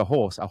you look at a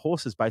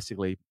horse is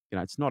basically,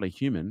 it's not a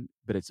human,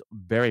 but it's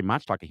very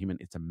much like a human.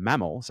 It's a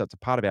mammal. So it's a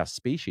part of our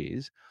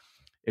species.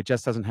 It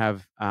just doesn't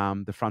have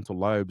the frontal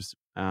lobes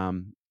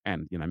and,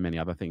 many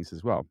other things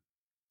as well.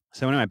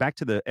 So anyway, back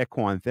to the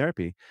equine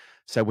therapy.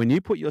 So when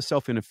you put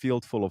yourself in a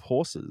field full of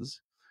horses,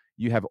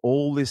 you have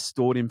all this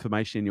stored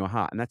information in your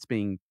heart, and that's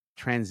being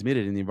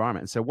transmitted in the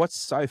environment. And so what's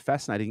so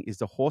fascinating is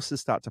the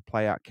horses start to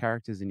play out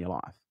characters in your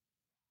life.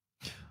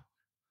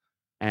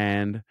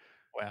 And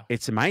Wow.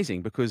 it's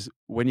amazing because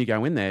when you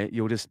go in there,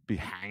 you'll just be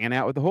hanging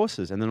out with the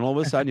horses. And then all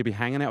of a sudden you'll be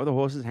hanging out with the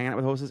horses, hanging out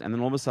with horses. And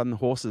then all of a sudden the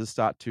horses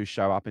start to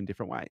show up in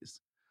different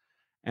ways.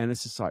 And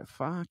it's just like,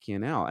 fuck you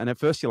know. And at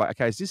first you're like,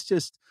 okay, is this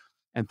just,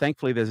 and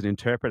thankfully there's an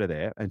interpreter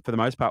there. And for the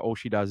most part, all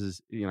she does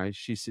is,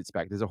 she sits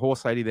back. There's a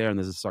horse lady there and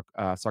there's a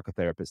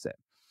psychotherapist there.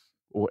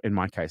 Or in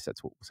my case,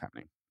 that's what was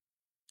happening.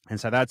 And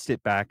so they'd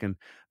sit back and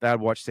they'd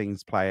watch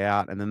things play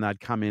out. And then they'd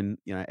come in,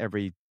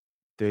 every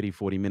 30,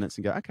 40 minutes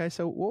and go, okay,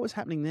 so what was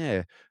happening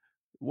there?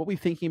 What were we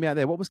thinking about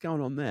there? What was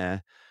going on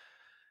there?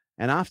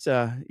 And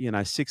after,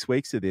 6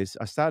 weeks of this,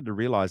 I started to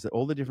realize that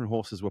all the different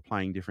horses were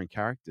playing different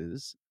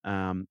characters.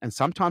 And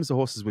sometimes the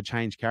horses would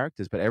change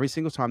characters, but every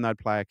single time they'd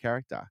play a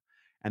character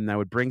and they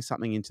would bring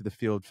something into the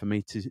field for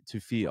me to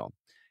feel.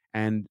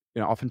 And,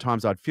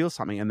 oftentimes I'd feel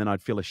something and then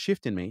I'd feel a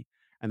shift in me.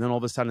 And then all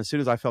of a sudden, as soon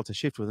as I felt a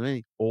shift within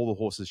me, all the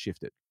horses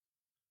shifted.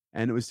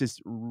 And it was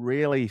just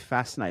really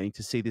fascinating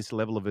to see this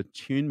level of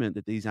attunement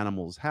that these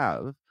animals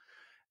have,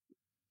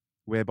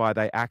 whereby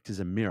they act as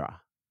a mirror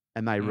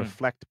and they Mm.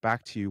 reflect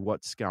back to you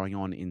what's going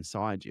on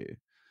inside you.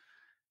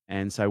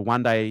 And so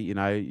one day,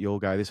 you'll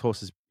go, this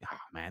horse is, oh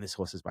man, this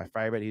horse is my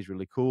favorite. He's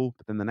really cool.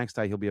 But then the next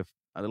day he'll be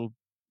a little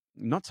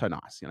not so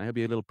nice, he'll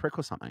be a little prick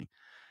or something.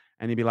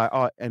 And you'd be like,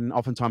 oh, and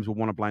oftentimes we'll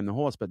want to blame the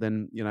horse. But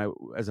then,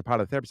 as a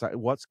part of the therapy, like,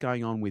 what's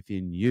going on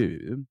within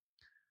you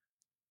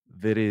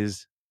that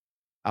is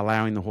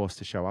allowing the horse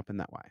to show up in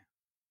that way?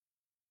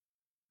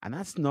 And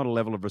that's not a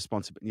level of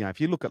responsibility. If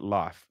you look at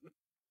life,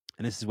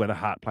 and this is where the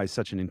heart plays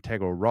such an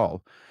integral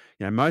role.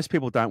 Most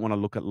people don't want to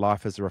look at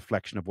life as a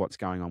reflection of what's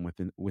going on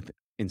with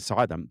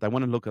inside them. They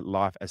want to look at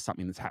life as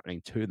something that's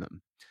happening to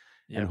them.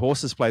 And Yep.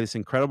 horses play this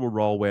incredible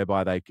role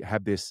whereby they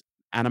have this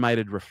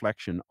animated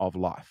reflection of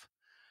life.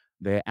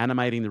 They're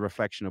animating the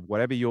reflection of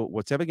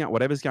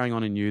whatever's going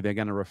on in you. They're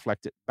going to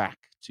reflect it back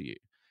to you.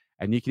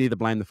 And you can either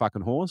blame the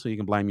fucking horse or you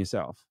can blame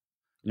yourself.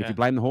 And if you Yeah.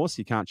 blame the horse,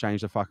 you can't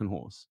change the fucking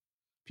horse.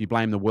 If you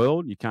blame the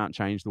world, you can't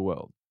change the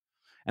world.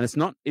 And it's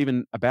not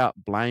even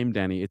about blame,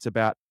 Danny. It's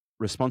about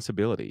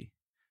responsibility.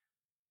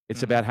 It's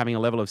Hmm. about having a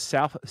level of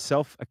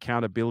self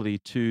accountability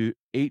to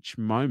each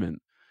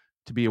moment,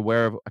 to be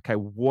aware of, okay,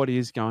 what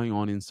is going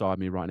on inside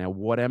me right now?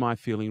 What am I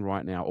feeling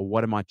right now? Or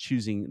what am I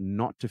choosing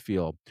not to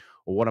feel?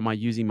 Or what am I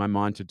using my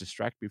mind to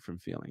distract me from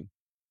feeling?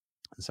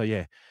 So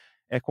yeah,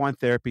 equine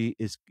therapy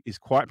is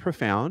quite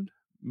profound,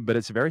 but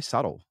it's very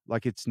subtle.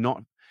 Like it's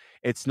not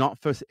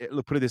for,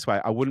 look, put it this way,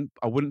 I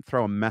wouldn't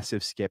throw a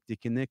massive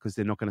skeptic in there, because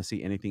they're not going to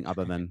see anything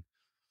other than,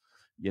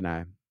 you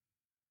know,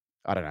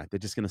 I don't know. They're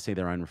just going to see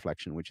their own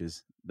reflection, which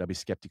is they'll be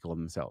skeptical of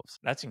themselves.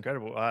 That's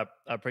incredible. I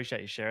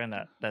appreciate you sharing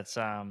that. That's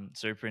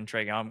super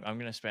intriguing. I'm going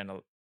to spend a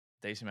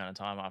decent amount of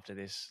time after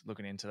this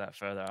looking into that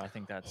further. I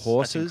think that's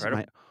Horses, mate,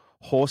 incredible.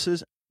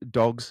 horses,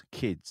 dogs,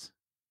 kids.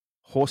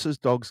 Horses,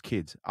 dogs,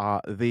 kids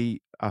are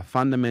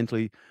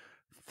fundamentally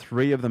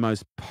three of the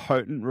most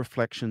potent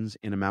reflections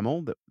in a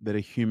mammal that a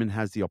human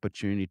has the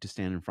opportunity to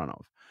stand in front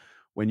of.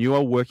 When you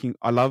are working,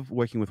 I love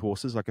working with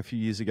horses. Like a few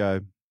years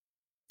ago,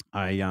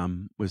 I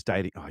was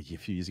dating. Oh, yeah, a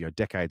few years ago,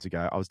 decades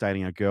ago, I was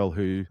dating a girl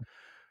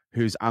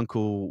whose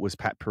uncle was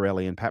Pat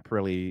Pirelli, and Pat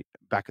Pirelli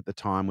back at the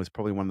time was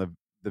probably one of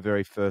the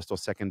very first or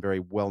second very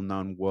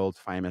well-known,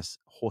 world-famous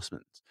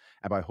horsemen.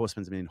 And by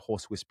horsemen, I mean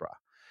horse whisperer.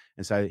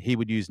 And so he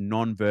would use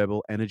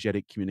non-verbal,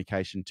 energetic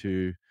communication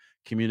to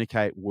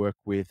communicate, work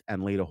with,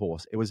 and lead a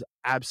horse. It was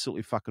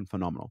absolutely fucking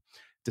phenomenal.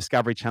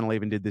 Discovery Channel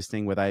even did this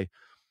thing where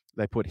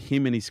they put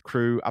him and his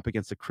crew up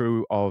against a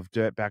crew of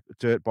dirt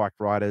bike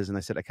riders, and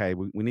they said, okay,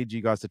 we need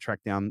you guys to track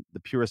down the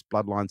purest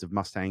bloodlines of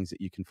Mustangs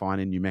that you can find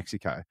in New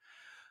Mexico.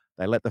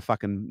 They let the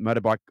fucking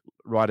motorbike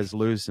riders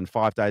loose, and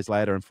 5 days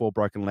later, and 4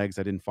 broken legs,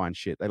 they didn't find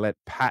shit. They let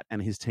Pat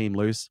and his team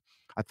loose.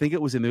 I think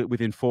it was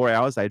within 4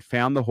 hours, they'd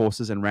found the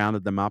horses and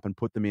rounded them up and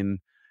put them in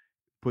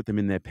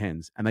their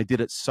pens. And they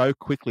did it so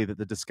quickly that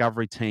the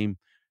Discovery team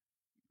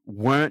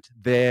weren't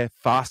there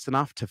fast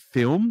enough to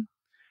film.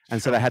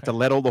 And so they Sure. had to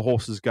let all the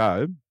horses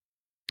go,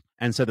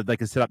 and so that they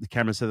could set up the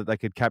camera so that they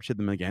could capture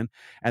them again.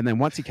 And then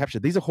once he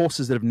captured, these are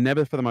horses that have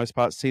never, for the most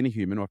part, seen a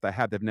human, or if they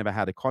have, they've never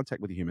had a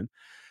contact with a human.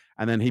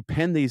 And then he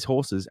penned these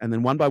horses, and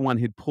then one by one,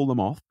 he'd pull them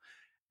off.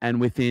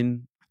 And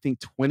within, I think,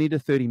 20 to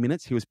 30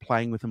 minutes, he was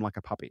playing with them like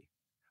a puppy,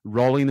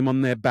 rolling them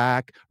on their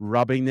back,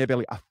 rubbing their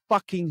belly, a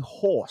fucking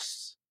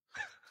horse.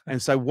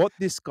 And so what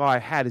this guy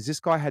had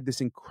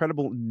this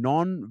incredible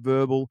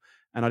non-verbal,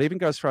 and I'd even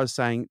go as far as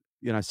saying,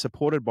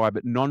 supported by,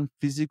 but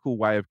non-physical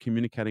way of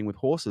communicating with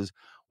horses,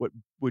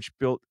 which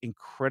built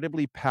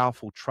incredibly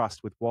powerful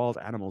trust with wild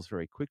animals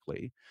very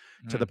quickly,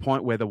 to the Mm.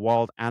 point where the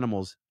wild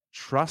animals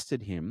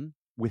trusted him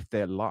with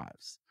their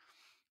lives.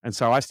 And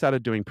so I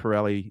started doing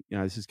Pirelli,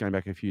 this is going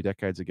back a few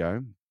decades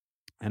ago.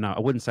 And I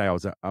wouldn't say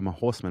I'm a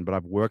horseman, but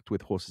I've worked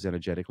with horses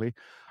energetically.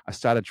 I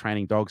started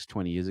training dogs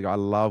 20 years ago. I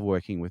love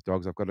working with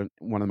dogs. I've got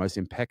one of the most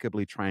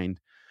impeccably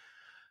trained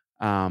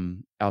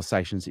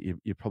Alsatians that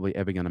you're probably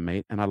ever going to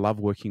meet. And I love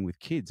working with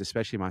kids,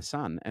 especially my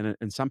son.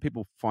 And some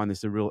people find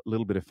this a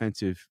little bit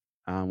offensive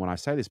when I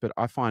say this, but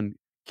I find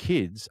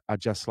kids are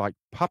just like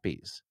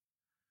puppies.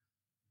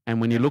 And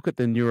when you Yeah. look at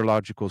the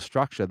neurological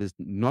structure, there's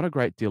not a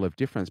great deal of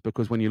difference,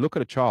 because when you look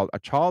at a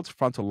child's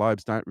frontal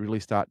lobes don't really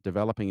start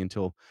developing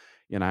until,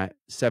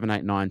 7,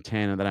 8, 9,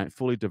 10, and they don't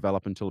fully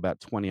develop until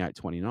about 28,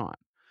 29.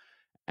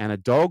 And a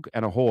dog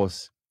and a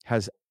horse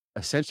has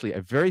essentially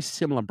a very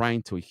similar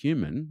brain to a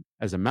human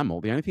as a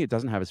mammal. The only thing it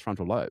doesn't have is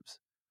frontal lobes.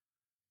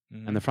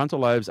 And the Hmm. frontal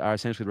lobes are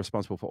essentially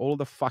responsible for all of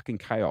the fucking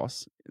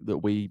chaos that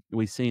we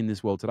see in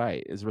this world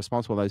today, is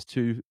responsible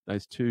for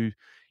those two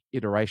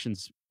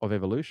iterations of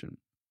evolution.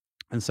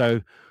 And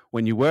so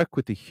when you work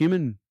with a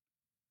human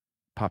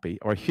puppy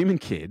or a human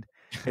kid,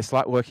 it's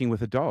like working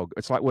with a dog.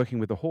 It's like working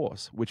with a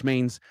horse, which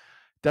means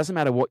doesn't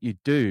matter what you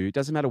do,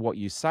 doesn't matter what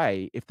you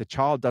say, if the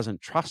child doesn't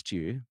trust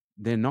you,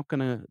 they're not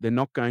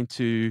going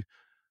to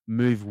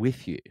move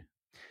with you.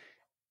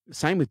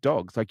 Same with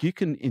dogs. Like, you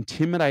can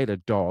intimidate a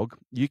dog,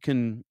 you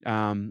can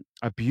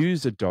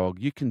abuse a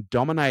dog, you can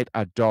dominate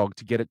a dog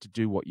to get it to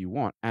do what you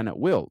want, and it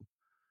will.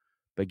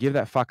 But give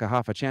that fucker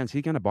half a chance,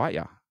 he's going to bite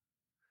you.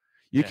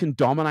 You Yeah. can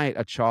dominate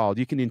a child,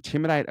 you can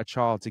intimidate a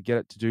child to get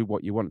it to do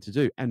what you want it to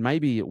do, and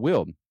maybe it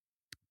will.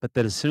 But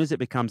that as soon as it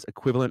becomes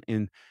equivalent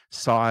in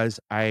size,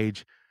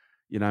 age,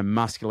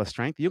 muscular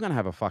strength, you're going to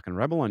have a fucking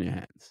rebel on your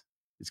hands.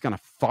 It's going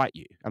to fight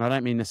you. And I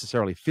don't mean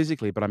necessarily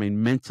physically, but I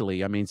mean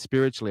mentally, I mean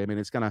spiritually. I mean,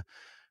 it's going to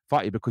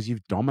fight you because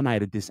you've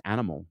dominated this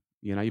animal,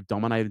 you've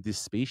dominated this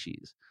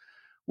species.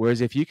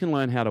 Whereas if you can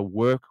learn how to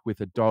work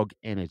with a dog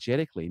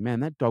energetically, man,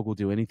 that dog will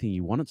do anything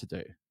you want it to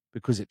do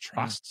because it Mm.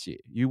 trusts you.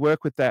 You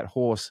work with that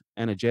horse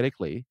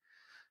energetically,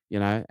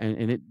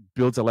 and it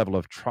builds a level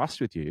of trust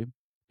with you.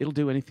 It'll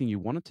do anything you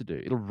want it to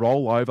do. It'll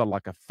roll over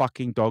like a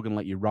fucking dog and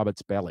let you rub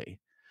its belly.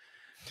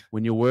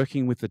 When you're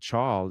working with the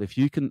child,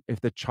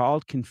 if the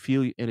child can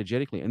feel you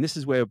energetically, and this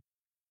is where,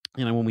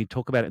 when we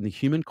talk about it in the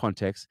human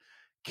context,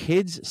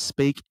 Kids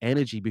speak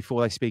energy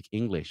before they speak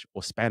English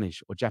or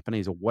Spanish or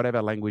Japanese or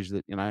whatever language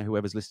that,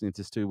 whoever's listening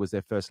to this to was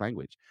their first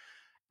language.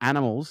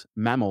 Animals,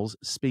 mammals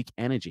speak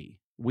energy.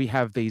 We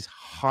have these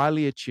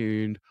highly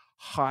attuned,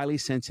 highly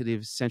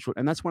sensitive central,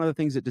 and that's one of the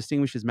things that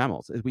distinguishes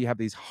mammals is we have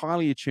these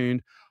highly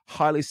attuned,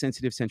 highly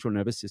sensitive central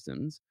nervous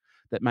systems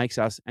that makes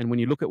us. And when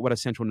you look at what a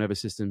central nervous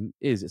system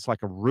is, it's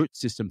like a root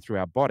system through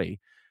our body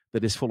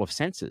that is full of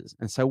sensors.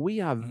 And so we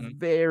are Hmm.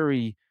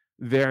 very,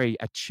 very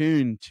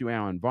attuned to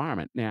our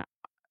environment. Now,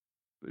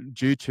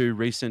 due to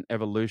recent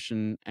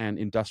evolution and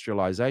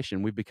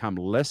industrialization, we've become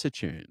less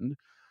attuned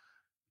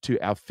to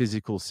our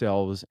physical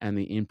selves and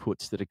the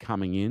inputs that are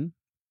coming in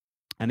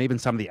and even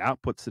some of the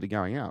outputs that are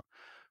going out.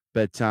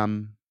 But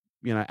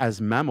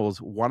as mammals,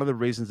 one of the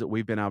reasons that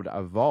we've been able to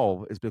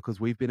evolve is because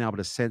we've been able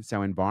to sense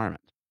our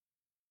environment.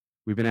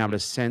 We've been able Hmm. to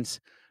sense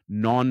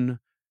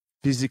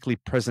non-physically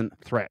present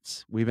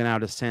threats. We've been able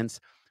to sense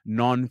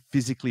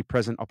non-physically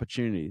present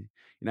opportunity.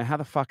 How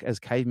the fuck as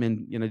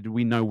cavemen, did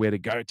we know where to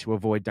go to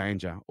avoid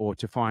danger or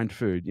to find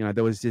food?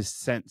 There was this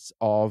sense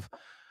of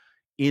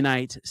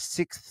innate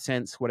sixth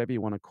sense, whatever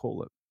you want to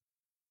call it.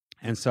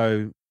 And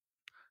so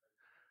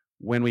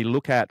when we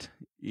look at,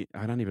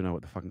 I don't even know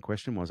what the fucking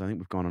question was. I think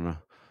we've gone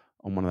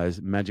on one of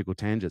those magical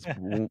tangents.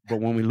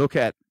 But when we look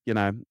at,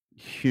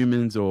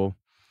 humans or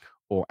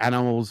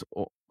animals,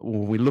 or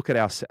when we look at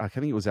I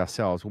think it was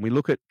ourselves, when we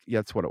look at, yeah,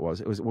 that's what it was.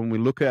 It was when we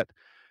look at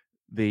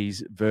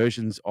these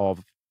versions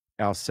of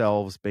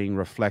ourselves being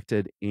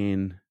reflected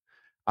in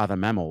other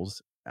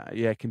mammals,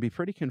 yeah, it can be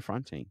pretty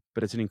confronting,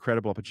 but it's an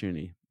incredible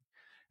opportunity.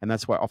 And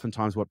that's why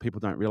oftentimes what people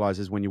don't realize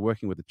is when you're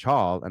working with a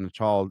child and a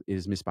child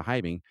is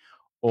misbehaving,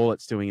 all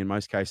it's doing in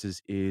most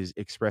cases is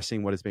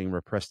expressing what is being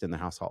repressed in the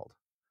household.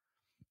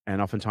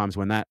 And oftentimes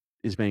when that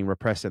is being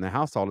repressed in the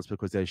household, it's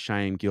because there's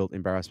shame, guilt,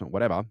 embarrassment,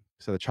 whatever.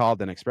 So the child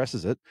then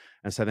expresses it.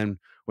 And so then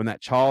when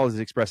that child is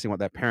expressing what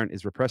that parent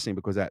is repressing,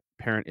 because that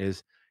parent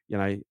is,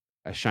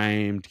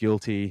 ashamed,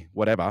 guilty,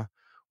 whatever,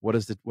 what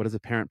does the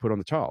parent put on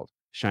the child?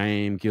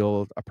 Shame,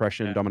 guilt,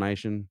 oppression, Yeah.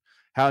 domination.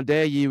 How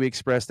dare you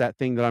express that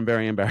thing that I'm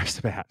very embarrassed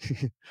about?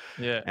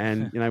 Yeah.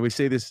 And we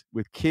see this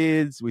with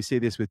kids, we see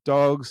this with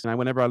dogs.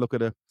 Whenever I look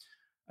at a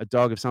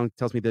dog, if someone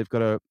tells me they've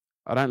got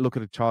I don't look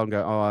at a child and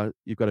go, oh,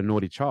 you've got a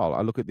naughty child.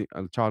 I look at the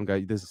child and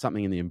go, there's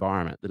something in the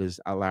environment that is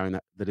allowing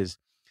that is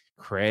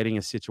creating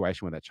a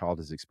situation where that child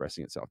is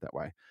expressing itself that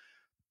way.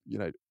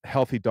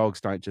 Healthy dogs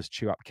don't just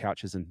chew up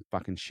couches and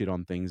fucking shit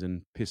on things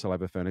and piss all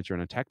over furniture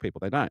and attack people.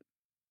 They don't.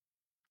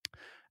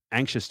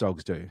 Anxious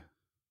dogs do.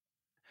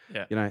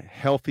 Yeah.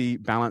 Healthy,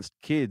 balanced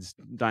kids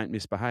don't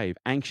misbehave.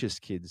 Anxious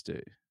kids do.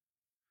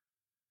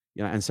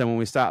 And so when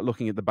we start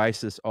looking at the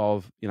basis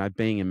of,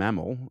 being a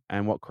mammal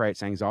and what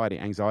creates anxiety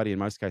in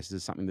most cases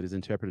is something that is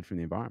interpreted from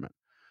the environment.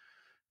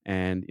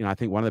 And, I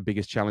think one of the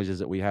biggest challenges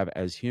that we have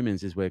as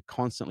humans is we're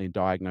constantly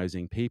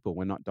diagnosing people.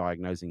 We're not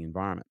diagnosing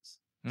environments.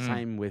 Mm.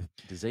 Same with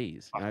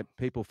disease.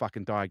 People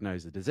fucking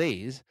diagnose the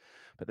disease,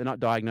 but they're not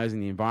diagnosing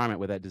the environment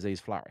where that disease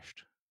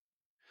flourished.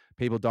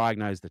 People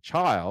diagnose the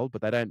child,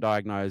 but they don't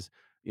diagnose,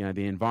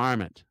 the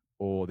environment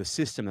or the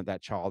system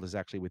that child is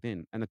actually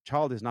within. And a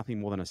child is nothing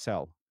more than a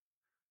cell,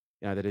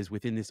 that is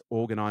within this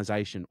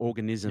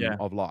organism Yeah.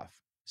 of life.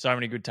 So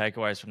many good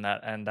takeaways from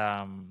that,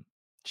 and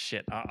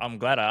shit, I'm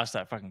glad I asked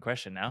that fucking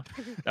question. Now,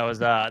 that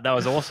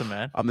was awesome,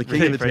 man. I'm the king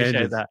Really of the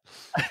appreciate tangents.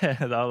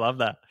 that. I love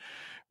that,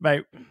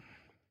 mate.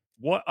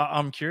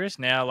 I'm curious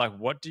now. Like,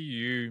 what do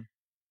you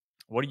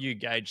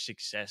gauge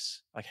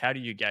success? Like, how do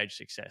you gauge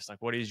success? Like,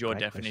 what is your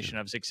Great definition question.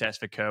 of success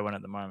for Kerwin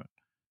at the moment?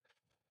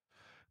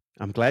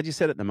 I'm glad you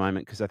said at the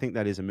moment because I think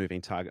that is a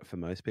moving target for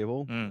most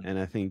people. Mm. And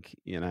I think,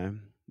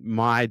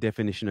 my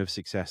definition of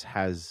success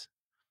has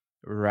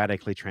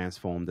radically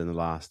transformed in the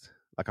last,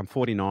 like I'm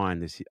 49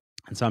 this year.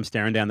 And so I'm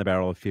staring down the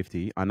barrel of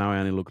 50. I know I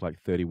only look like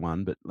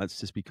 31, but let's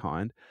just be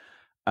kind.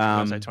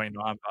 I was gonna say Um,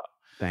 29, but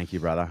Thank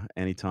you, brother.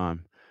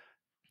 Anytime.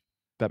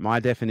 But my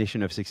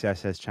definition of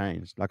success has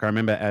changed. Like I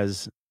remember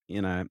as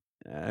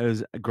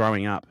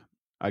growing up,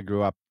 I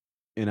grew up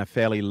in a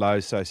fairly low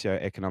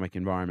socioeconomic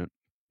environment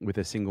with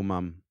a single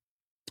mum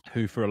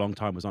who for a long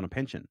time was on a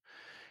pension.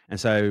 And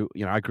so,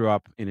 I grew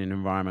up in an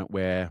environment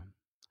where,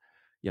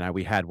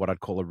 we had what I'd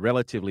call a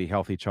relatively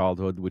healthy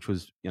childhood, which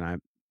was,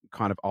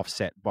 kind of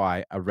offset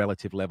by a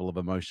relative level of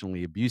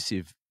emotionally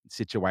abusive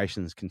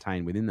situations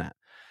contained within that.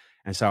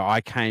 And so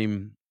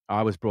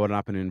I was brought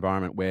up in an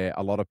environment where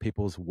a lot of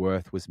people's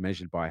worth was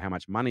measured by how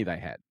much money they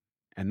had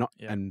and not,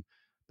 yeah. and,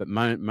 but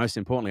most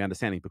importantly,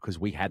 understanding because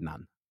we had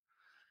none.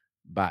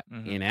 But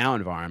Hmm. in our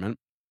environment,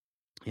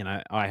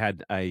 I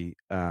had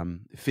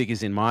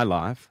figures in my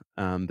life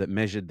that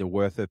measured the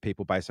worth of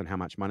people based on how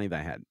much money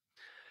they had.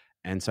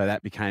 And so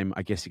that became,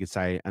 I guess you could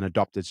say, an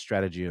adopted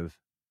strategy of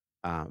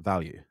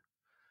value.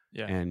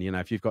 Yeah. And,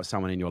 if you've got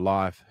someone in your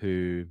life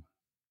who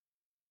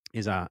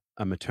is a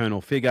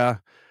maternal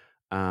figure,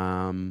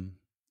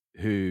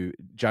 who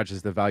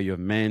judges the value of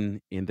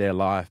men in their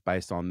life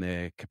based on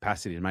their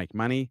capacity to make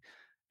money,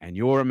 and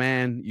you're a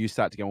man, you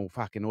start to go, well,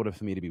 fuck, in order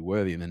for me to be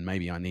worthy, then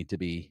maybe I need to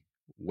be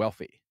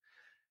wealthy.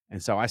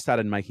 And so I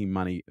started making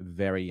money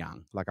very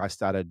young. Like I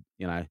started,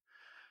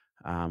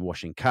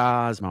 washing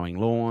cars, mowing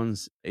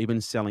lawns, even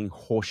selling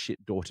horse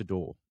shit door to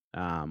door.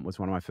 Was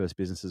one of my first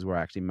businesses where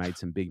I actually made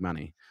some big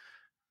money.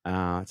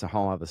 It's a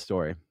whole other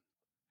story.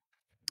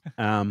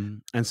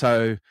 And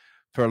so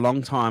for a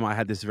long time, I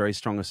had this very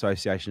strong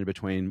association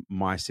between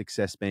my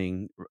success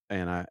being,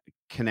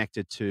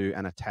 connected to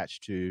and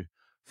attached to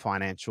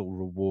financial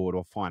reward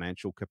or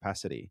financial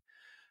capacity.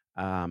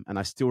 And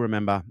I still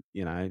remember,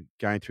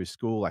 going through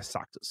school. I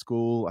sucked at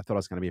school. I thought I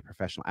was going to be a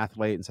professional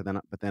athlete, and so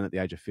but then at the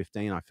age of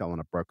 15, I fell on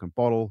a broken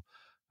bottle.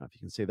 I don't know if you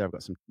can see there, I've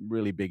got some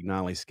really big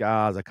gnarly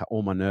scars. I cut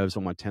all my nerves,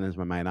 all my tendons,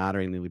 my main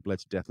artery, and nearly bled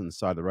to death on the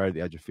side of the road at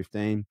the age of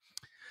 15.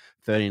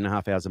 13 and a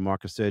half hours of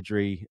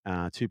microsurgery,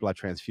 2 blood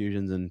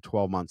transfusions, and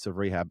 12 months of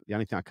rehab. The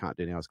only thing I can't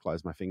do now is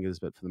close my fingers,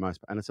 but for the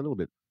most part, and it's a little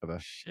bit of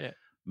a Shit.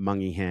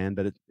 mungy hand,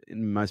 but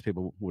most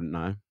people wouldn't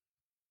know.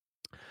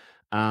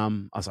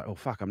 I was like, oh,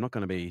 fuck, I'm not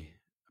going to be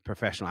a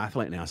professional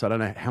athlete now. So I don't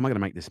know, how am I going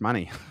to make this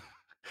money?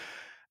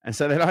 And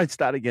so then I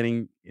started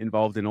getting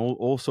involved in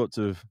all sorts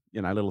of,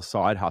 little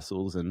side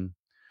hustles. And,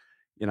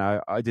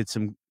 I did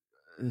some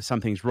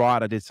things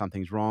right. I did some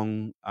things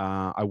wrong.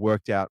 I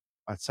worked out,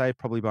 I'd say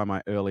probably by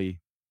my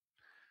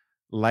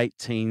late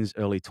teens,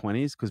 early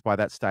 20s, because by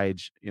that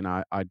stage,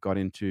 I'd got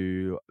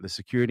into the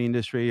security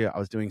industry. I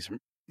was doing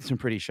some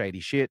pretty shady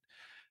shit.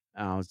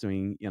 I was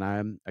doing,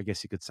 I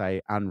guess you could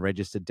say,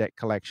 unregistered debt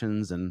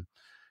collections, and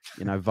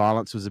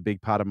violence was a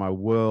big part of my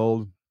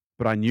world.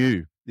 But I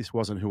knew this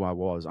wasn't who I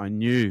was. I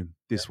knew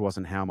this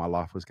wasn't how my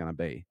life was going to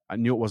be. I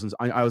knew it wasn't.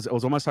 It was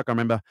almost like, I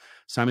remember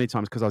so many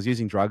times, because I was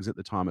using drugs at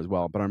the time as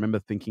well. But I remember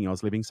thinking I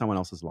was living someone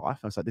else's life.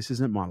 I was like, this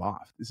isn't my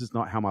life. This is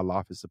not how my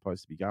life is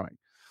supposed to be going.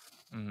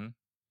 Mm-hmm.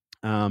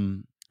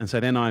 And so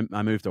then I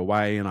moved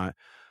away, and I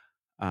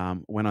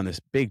went on this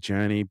big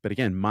journey. But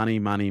again, money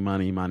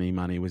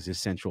was this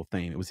central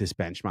theme. It was this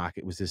benchmark.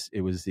 It was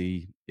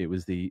the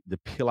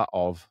pillar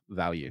of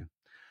value.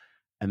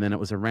 And then it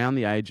was around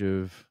the age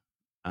of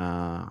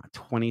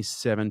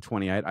 27,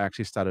 28, I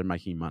actually started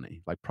making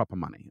money, like proper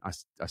money. I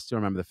still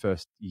remember the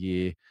first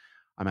year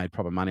I made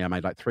proper money. I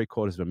made like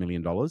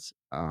 $750,000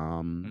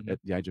 Mm-hmm. at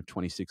the age of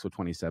 26 or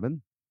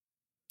 27.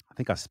 I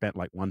think I spent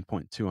like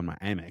 1.2 on my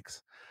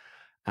Amex.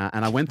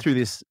 And I went through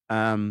this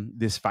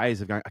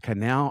phase of going, okay,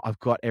 now I've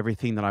got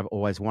everything that I've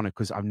always wanted,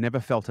 because I've never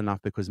felt enough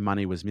because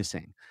money was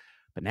missing.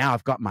 But now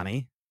I've got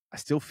money. I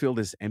still feel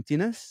this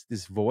emptiness,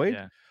 this void.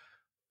 Yeah.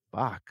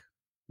 Fuck.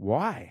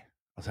 Why?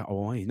 I was like,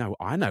 oh,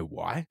 I know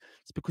why.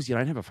 It's because you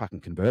don't have a fucking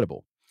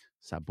convertible.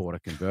 So I bought a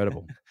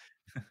convertible.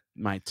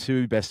 Mate,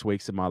 2 best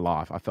weeks of my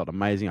life. I felt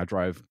amazing. I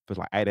drove for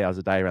like 8 hours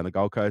a day around the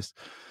Gold Coast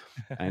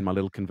in my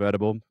little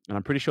convertible. And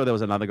I'm pretty sure there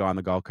was another guy on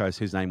the Gold Coast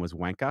whose name was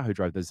Wanker, who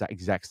drove the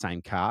exact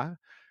same car.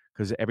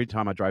 Because every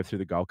time I drove through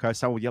the Gold Coast,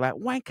 someone would yell out,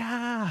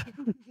 Wanker!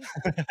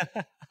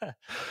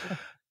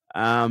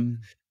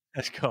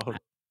 That's cool.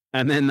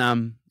 And then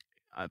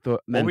I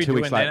thought, What then were you 2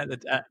 weeks doing later,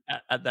 then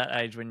at that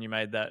age when you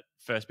made that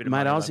first bit of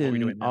mate, money? Like, what were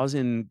you doing I then? was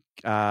in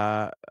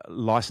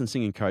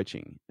licensing and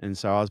coaching. And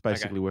so I was Okay.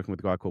 basically working with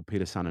a guy called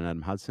Peter Sun and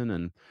Adam Hudson.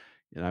 And,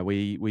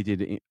 we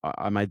did,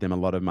 I made them a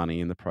lot of money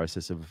in the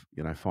process of,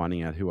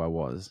 finding out who I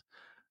was.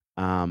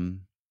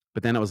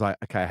 But then it was like,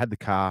 okay, I had the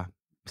car,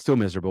 still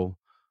miserable,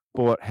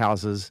 bought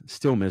houses,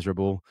 still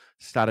miserable,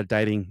 started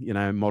dating,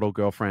 model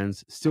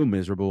girlfriends, still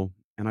miserable.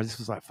 And I just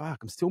was like, fuck,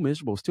 I'm still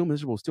miserable, still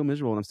miserable, still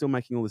miserable. And I'm still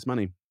making all this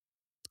money.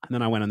 And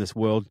then I went on this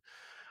world.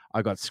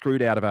 I got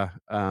screwed out of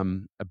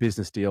a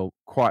business deal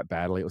quite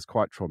badly. It was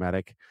quite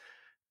traumatic.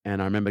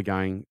 And I remember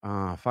going,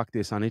 fuck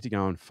this. I need to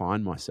go and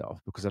find myself,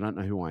 because I don't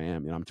know who I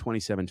am. I'm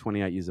 27,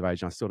 28 years of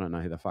age, and I still don't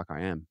know who the fuck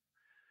I am.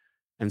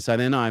 And so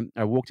then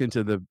I walked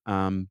into the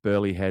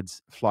Burleigh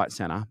Heads Flight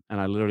Center, and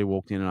I literally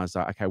walked in, and I was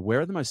like, okay,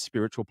 where are the most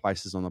spiritual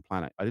places on the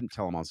planet? I didn't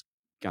tell them I was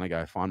going to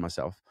go find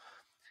myself.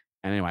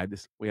 And anyway,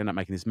 we ended up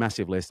making this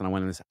massive list, and I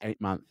went on this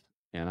 8-month,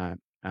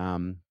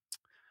 um,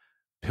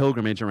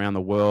 pilgrimage around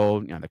the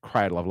world, the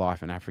cradle of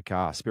life in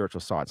Africa,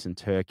 spiritual sites in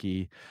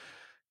Turkey,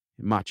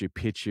 Machu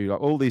Picchu,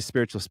 like all these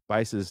spiritual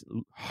spaces,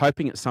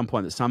 hoping at some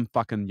point that some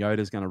fucking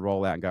Yoda's going to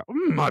roll out and go,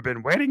 I've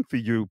been waiting for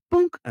you,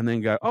 boonk, and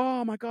then go,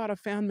 oh my God, I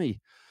found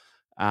me.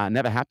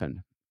 Never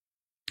happened.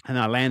 And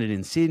then I landed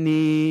in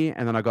Sydney,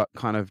 and then I got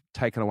kind of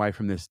taken away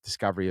from this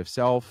discovery of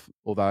self.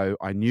 Although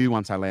I knew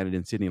once I landed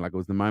in Sydney, like it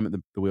was the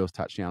moment the wheels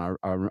touched down,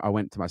 I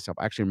went to myself.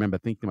 I actually remember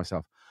thinking to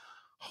myself,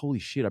 holy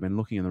shit, I've been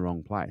looking in the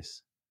wrong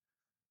place,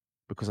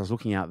 because I was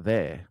looking out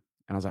there,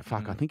 and I was like,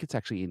 fuck, I think it's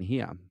actually in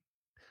here.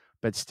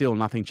 But still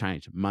nothing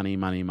changed. Money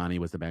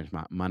was the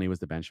benchmark. Money was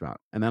the benchmark.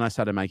 And then I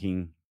started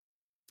making,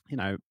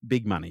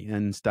 big money,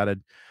 and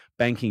started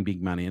banking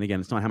big money. And again,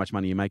 it's not how much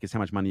money you make, it's how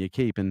much money you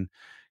keep. And,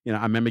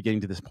 I remember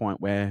getting to this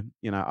point where,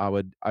 I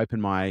would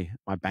open my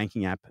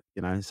banking app,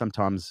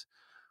 sometimes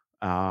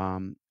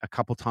a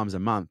couple times a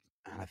month.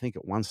 And I think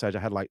at one stage I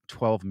had like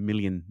 12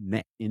 million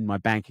net in my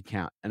bank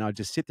account. And I'd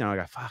just sit there and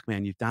I go, fuck,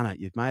 man, you've done it.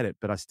 You've made it.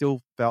 But I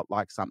still felt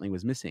like something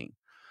was missing.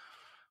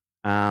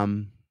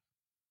 And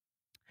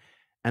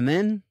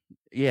then,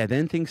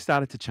 then things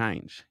started to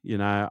change.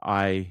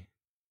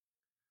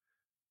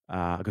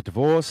 I got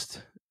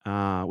divorced,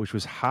 which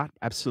was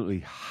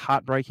absolutely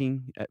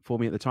heartbreaking for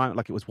me at the time.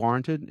 Like, it was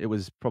warranted. It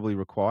was probably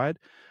required.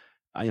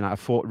 I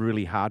fought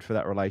really hard for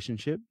that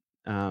relationship,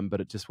 but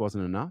it just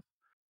wasn't enough.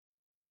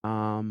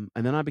 And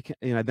then I became,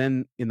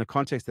 then in the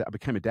context that I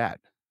became a dad.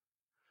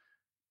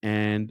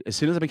 And as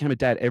soon as I became a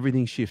dad,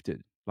 everything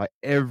shifted. Like,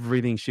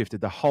 everything shifted.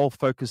 The whole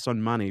focus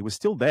on money was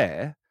still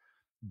there,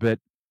 but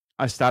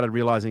I started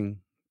realizing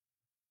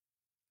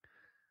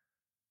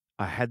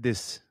I had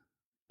this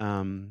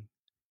um,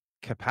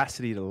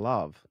 capacity to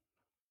love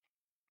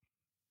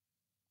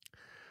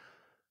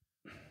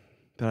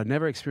that I'd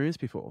never experienced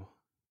before.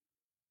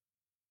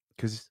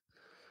 Because,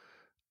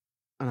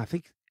 and I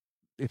think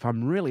if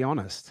I'm really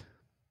honest,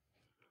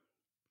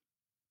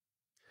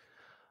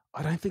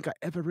 I don't think I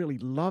ever really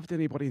loved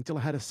anybody until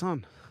I had a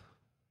son.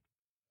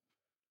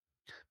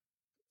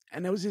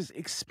 And there was this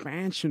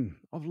expansion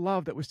of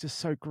love that was just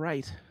so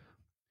great.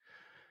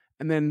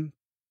 And then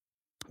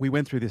we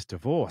went through this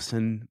divorce,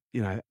 and,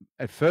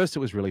 at first it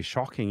was really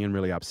shocking and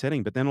really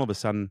upsetting, but then all of a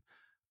sudden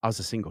I was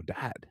a single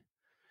dad.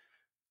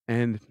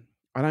 And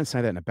I don't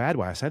say that in a bad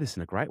way. I say this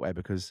in a great way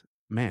because,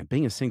 man,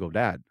 being a single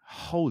dad,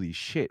 holy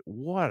shit,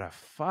 what a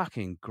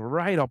fucking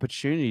great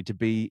opportunity to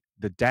be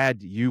the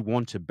dad you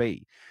want to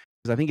be.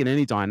 Because I think in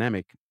any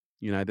dynamic,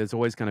 there's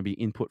always going to be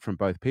input from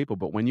both people.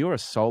 But when you're a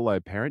solo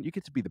parent, you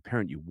get to be the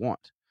parent you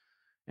want.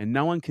 And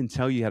no one can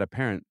tell you how to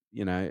parent,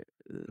 Mm.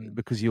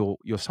 because you're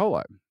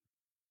solo.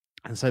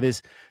 And so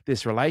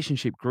this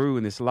relationship grew,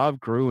 and this love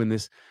grew, and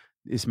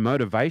this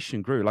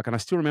motivation grew. Like, and I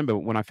still remember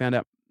when I found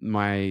out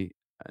my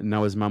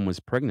Noah's mum was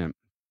pregnant.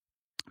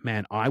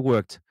 Man, I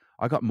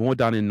got more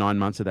done in 9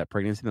 months of that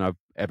pregnancy than I've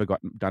ever got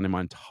done in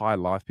my entire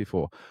life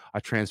before. I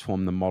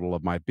transformed the model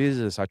of my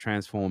business. I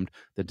transformed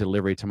the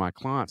delivery to my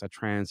clients. I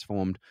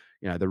transformed,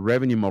 the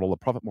revenue model, the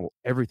profit model,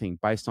 everything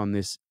based on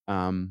this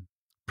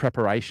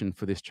preparation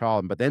for this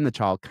child. But then the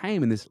child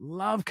came, and this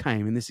love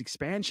came, and this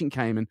expansion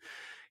came, and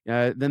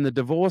then the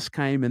divorce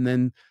came, and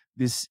then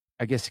this,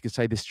 I guess you could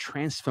say, this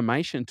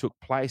transformation took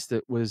place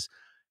that was,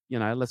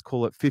 let's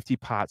call it 50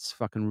 parts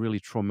fucking really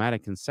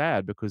traumatic and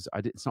sad because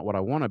it's not what I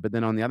wanted. But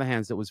then on the other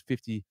hand, it was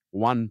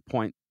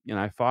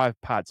 51.5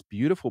 parts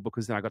beautiful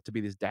because then I got to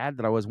be this dad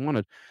that I always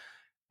wanted.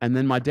 And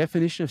then my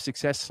definition of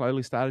success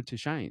slowly started to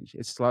change.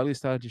 It slowly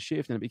started to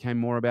shift, and it became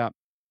more about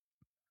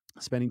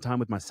spending time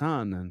with my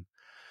son and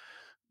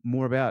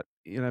more about,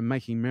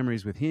 making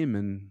memories with him.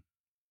 And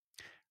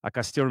like,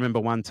 I still remember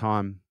one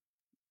time,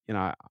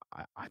 I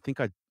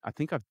think I've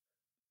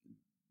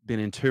been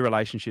in two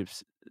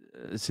relationships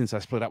since I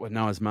split up with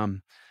Noah's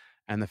mum.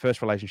 And the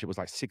first relationship was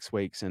like 6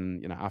 weeks,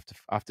 and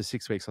after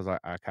 6 weeks, I was like,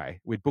 okay.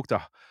 We'd booked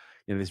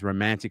this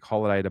romantic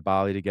holiday to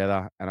Bali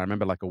together, and I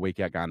remember like a week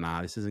out going,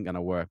 nah, this isn't going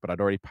to work. But I'd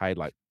already paid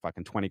like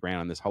fucking 20 grand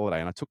on this holiday,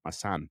 and I took my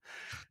son.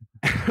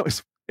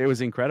 It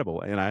was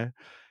incredible, and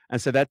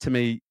so that to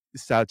me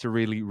started to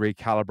really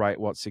recalibrate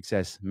what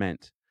success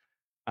meant.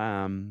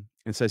 And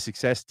so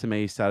success to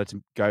me started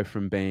to go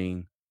from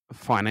being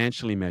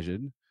financially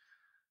measured,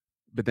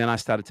 but then I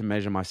started to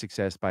measure my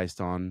success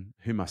based on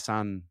who my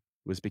son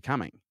was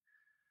becoming,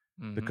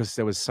 Mhm. because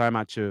there was so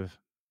much of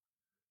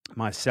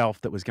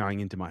myself that was going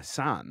into my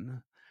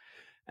son,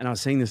 and I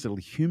was seeing this little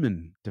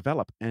human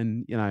develop.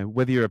 And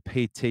whether you're a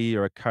PT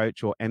or a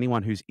coach or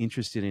anyone who's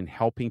interested in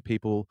helping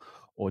people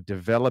or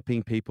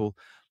developing people,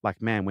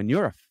 like, man, when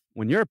you're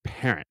a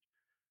parent,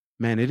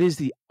 man, it is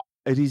the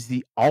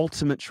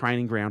ultimate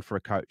training ground for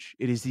a coach.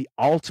 It is the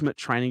ultimate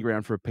training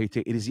ground for a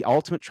PT. It is the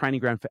ultimate training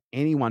ground for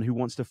anyone who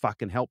wants to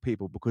fucking help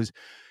people, because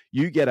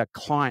you get a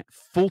client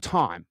full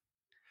time,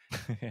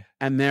 Yeah.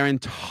 and their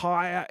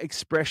entire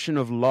expression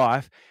of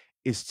life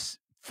is,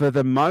 for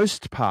the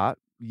most part,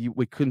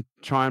 we couldn't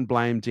try and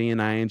blame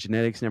DNA and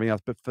genetics and everything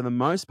else, but for the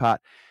most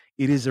part,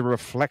 it is a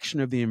reflection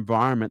of the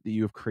environment that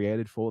you have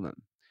created for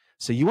them.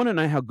 So you want to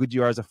know how good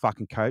you are as a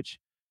fucking coach?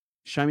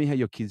 Show me how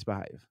your kids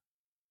behave.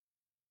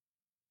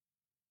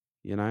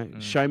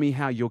 Mm. Show me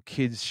how your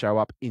kids show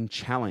up in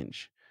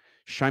challenge.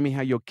 Show me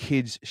how your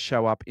kids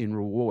show up in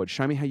reward.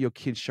 Show me how your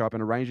kids show up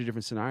in a range of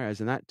different scenarios.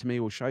 And that to me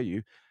will show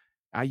you,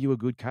 are you a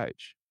good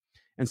coach?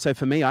 And so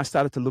for me, I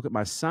started to look at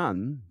my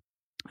son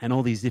and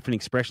all these different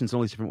expressions,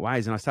 all these different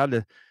ways. And I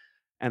started to,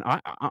 and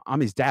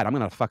I'm his dad. I'm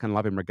going to fucking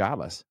love him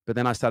regardless. But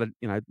then I started,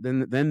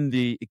 then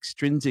the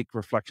extrinsic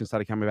reflection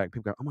started coming back.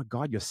 People go, oh my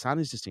God, your son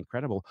is just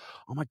incredible.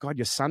 Oh my God,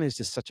 your son is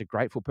just such a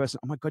grateful person.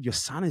 Oh my God, your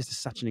son is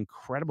just such an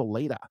incredible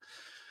leader.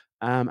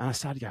 And I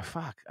started to go,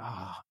 fuck.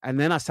 Oh. And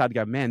then I started to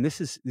go, man, this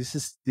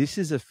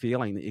is a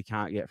feeling that you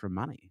can't get from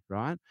money,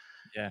 right?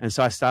 Yeah. And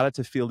so I started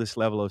to feel this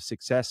level of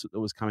success that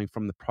was coming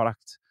from the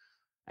product.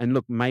 And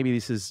look, maybe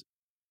this is,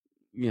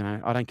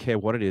 I don't care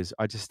what it is.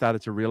 I just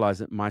started to realize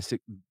that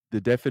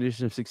the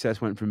definition of success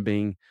went from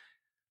being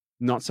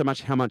not so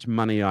much how much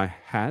money I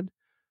had,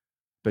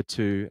 but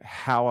to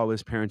how I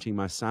was parenting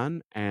my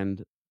son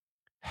and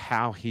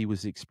how he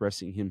was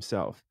expressing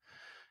himself.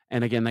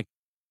 And again, that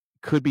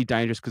could be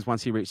dangerous, because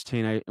once he reaches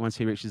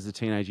the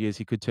teenage years,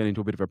 he could turn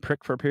into a bit of a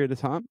prick for a period of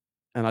time.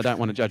 And I don't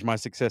want to judge my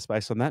success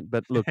based on that.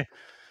 But look,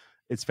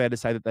 it's fair to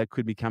say that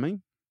could be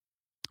coming.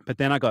 But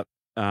then I got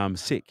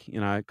sick,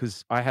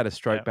 because I had a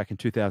stroke Yeah. back in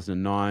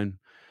 2009.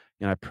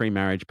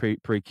 Pre-marriage,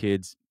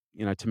 pre-kids.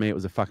 To me, it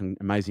was a fucking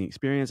amazing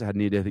experience. I had a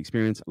near-death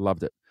experience. I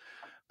loved it.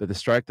 But the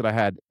stroke that I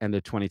had end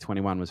of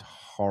 2021 was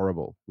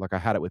horrible. Like I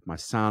had it with my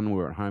son. We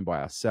were at home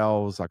by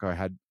ourselves. Like I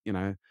had,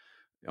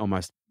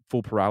 almost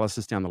full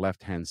paralysis down the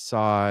left-hand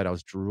side. I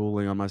was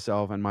drooling on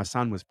myself, and my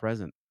son was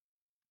present.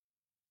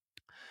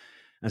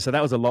 And so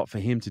that was a lot for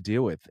him to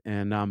deal with.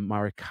 And my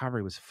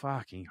recovery was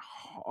fucking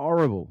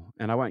horrible.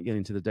 And I won't get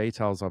into the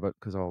details of it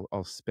because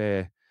I'll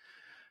spare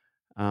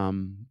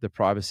the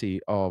privacy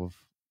of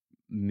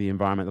the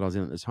environment that I was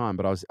in at the time.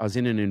 But I was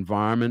in an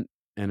environment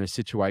and a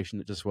situation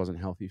that just wasn't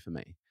healthy for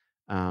me.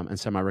 And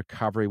so my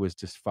recovery was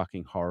just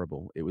fucking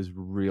horrible. It was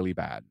really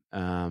bad.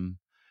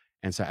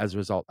 And so as a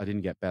result, I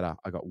didn't get better.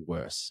 I got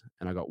worse,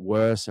 and I got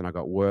worse, and I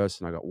got worse,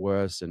 and I got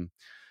worse. And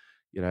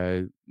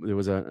there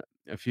was a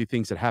few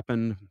things that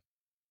happened.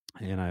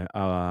 We had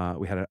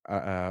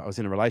I was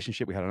in a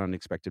relationship. We had an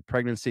unexpected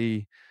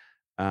pregnancy,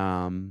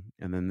 and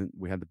then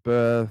we had the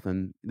birth,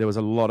 and there was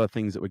a lot of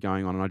things that were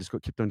going on, and I just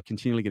kept on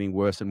continually getting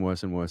worse and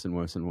worse and worse and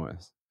worse and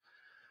worse.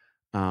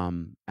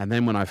 And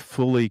then when I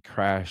fully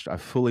crashed, I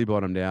fully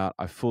bottomed out.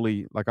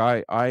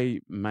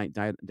 Mate,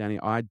 Danny,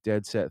 I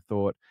dead set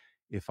thought,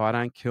 if I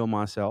don't kill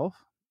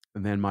myself,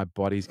 then my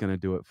body's going to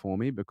do it for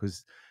me,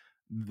 because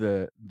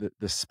the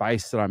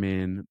space that I'm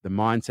in, the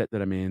mindset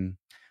that I'm in,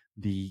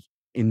 the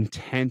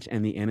intent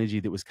and the energy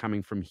that was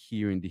coming from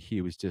here into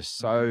here was just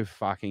Hmm. so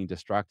fucking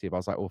destructive. I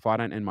was like, well, if I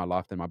don't end my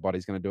life, then my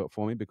body's going to do it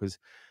for me, because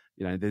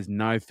there's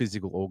no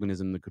physical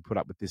organism that could put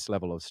up with this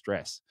level of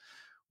stress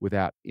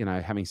without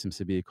having some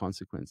severe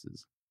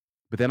consequences.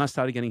 But then I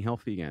started getting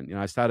healthy again.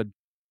 I started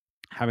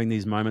having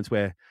these moments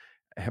where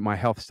my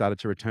health started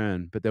to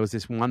return. But there was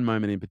this one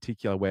moment in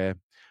particular where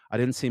I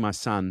didn't see my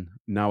son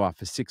Noah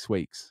for 6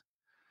 weeks,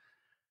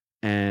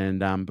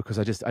 and because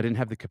I didn't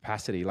have the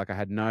capacity. Like I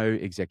had no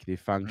executive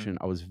function.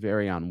 I was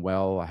very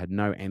unwell. I had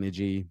no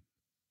energy.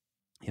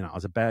 I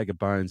was a bag of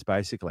bones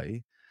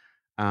basically,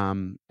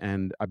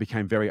 and I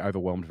became very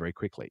overwhelmed very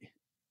quickly.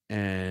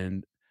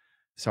 And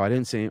so I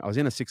didn't see him. I was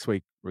in a 6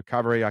 week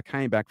recovery. I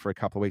came back for a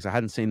couple of weeks. I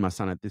hadn't seen my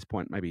son at this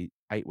point, maybe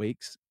 8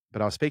 weeks,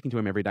 but I was speaking to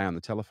him every day on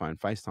the telephone,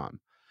 FaceTime.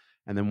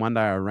 And then one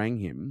day I rang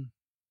him,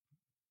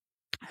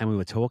 and we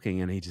were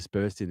talking, and he just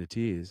burst into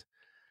tears.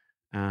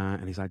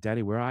 And he's like,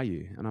 "Daddy, where are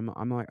you?" And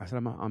I'm like, I said,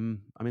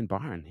 I'm in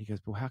Byron. He goes,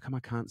 "Well, how come I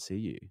can't see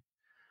you?"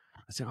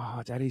 I said,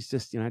 "Oh, Daddy's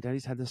just,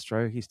 Daddy's had the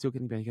stroke. He's still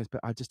getting better." He goes, "But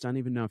I just don't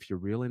even know if you're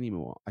real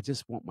anymore. I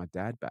just want my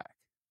dad back."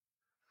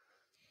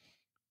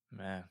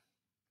 Man.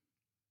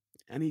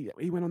 And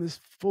he went on this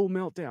full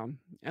meltdown.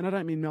 And I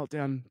don't mean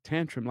meltdown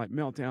tantrum, like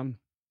meltdown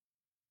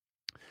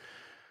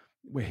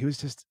where he was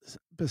just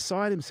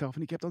beside himself,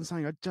 and he kept on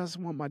saying, "I just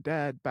want my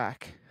dad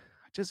back.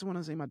 I just want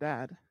to see my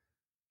dad."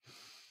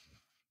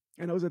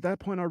 And it was at that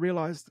point I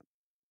realized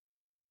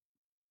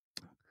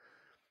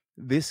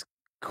this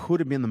could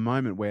have been the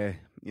moment where,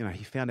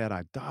 he found out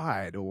I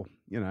died, or,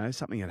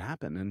 something had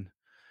happened.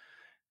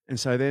 And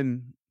so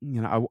then,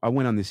 I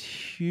went on this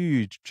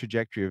huge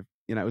trajectory of,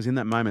 it was in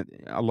that moment,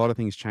 a lot of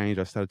things changed.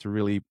 I started to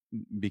really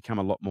become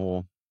a lot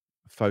more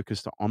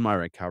focused on my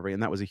recovery.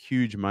 And that was a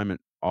huge moment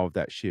of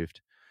that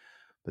shift.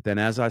 But then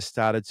as I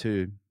started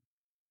to,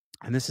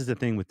 and this is the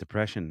thing with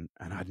depression,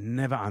 and I'd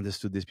never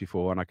understood this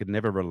before, and I could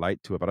never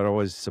relate to it, but I'd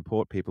always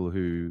support people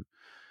who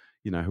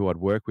I'd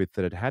work with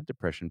that had had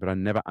depression, but I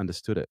never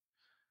understood it.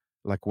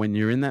 Like when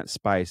you're in that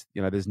space,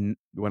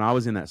 when I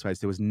was in that space,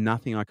 there was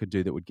nothing I could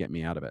do that would get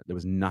me out of it. There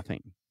was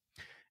nothing.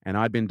 And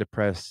I'd been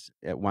depressed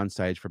at one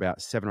stage for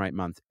about 7 or 8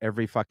 months,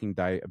 every fucking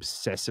day,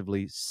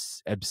 obsessively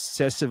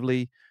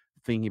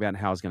thinking about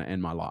how I was going to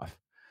end my life.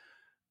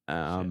 Shit.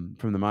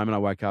 From the moment I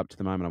woke up to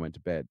the moment I went to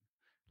bed,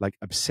 like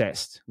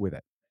obsessed with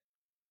it.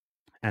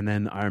 And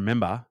then I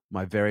remember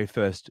my very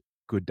first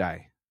good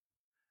day.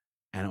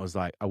 And it was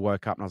like, I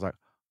woke up and I was like,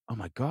 oh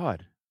my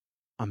God,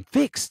 I'm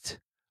fixed.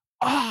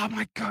 Oh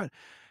my God.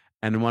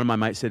 And one of my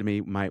mates said to me,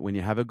 "Mate, when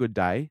you have a good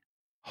day,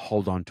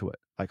 hold on to it.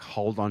 Like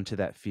hold on to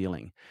that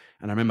feeling."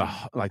 And I remember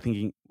Mm. like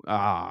thinking,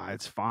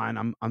 it's fine.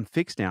 I'm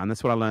fixed now. And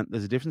that's what I learned.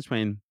 There's a difference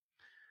between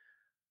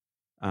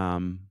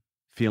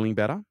feeling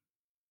better,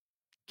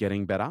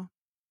 getting better,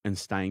 and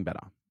staying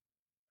better.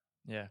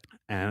 Yeah.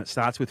 And it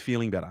starts with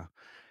feeling better.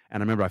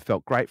 And I remember I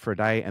felt great for a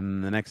day,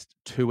 and the next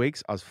 2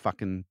 weeks I was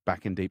fucking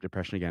back in deep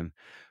depression again.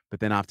 But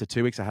then after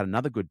 2 weeks, I had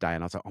another good day,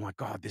 and I was like, "Oh my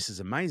God, this is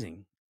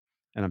amazing."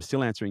 And I'm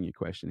still answering your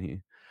question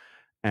here.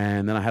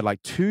 And then I had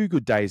like 2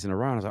 good days in a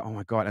row, and I was like, "Oh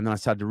my God." And then I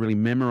started to really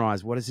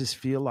memorize, what does this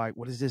feel like?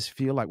 What does this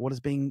feel like? What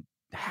does being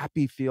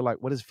happy feel like?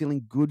 What does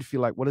feeling good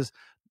feel like? What does,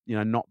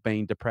 not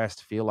being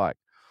depressed feel like?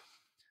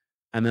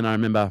 And then I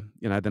remember,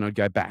 then I'd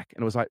go back,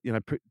 and it was like,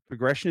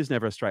 progression is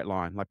never a straight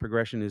line. Like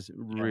progression is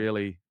Yeah.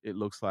 really, it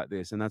looks like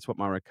this. And that's what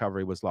my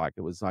recovery was like.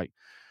 It was like,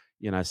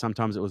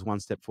 sometimes it was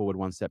 1 step forward,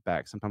 1 step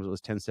back. Sometimes it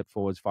was 10 step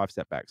forwards, 5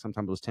 step back.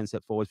 Sometimes it was 10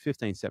 step forwards,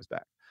 15 steps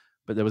back.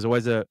 But there was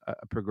always a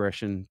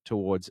progression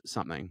towards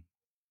something.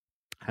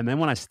 And then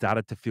when I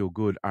started to feel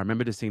good, I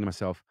remember just thinking to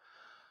myself,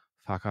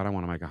 fuck, I don't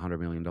want to make $100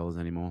 million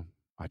anymore.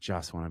 I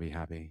just want to be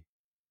happy.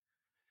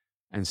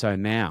 And so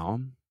now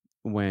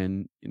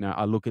when,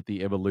 I look at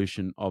the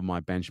evolution of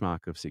my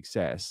benchmark of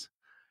success,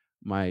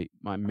 my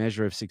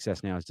measure of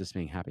success now is just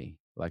being happy.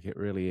 Like it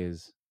really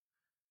is,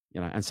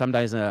 and some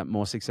days are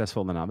more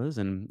successful than others.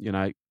 And,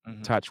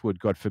 Mhm. touch wood,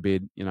 God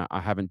forbid, I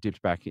haven't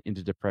dipped back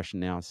into depression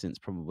now since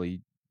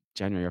probably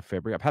January or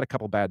February. I've had a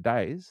couple bad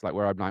days, like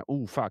where I'm like,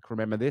 oh fuck,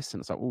 remember this?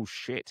 And it's like, oh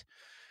shit.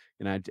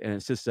 And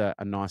it's just a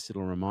nice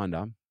little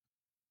reminder.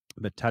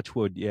 But touch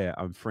wood, yeah,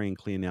 I'm free and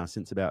clear now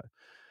since about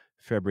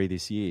February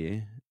this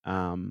year.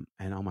 And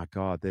oh my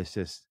God, there's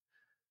just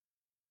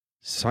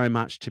so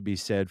much to be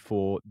said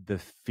for the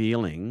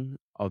feeling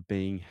of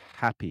being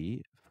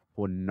happy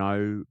for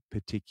no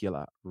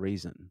particular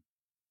reason.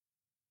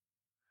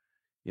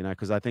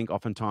 Because I think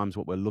oftentimes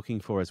what we're looking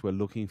for is we're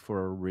looking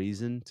for a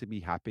reason to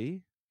be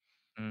happy.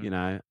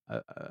 Mm.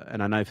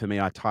 And I know for me,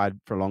 I tied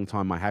for a long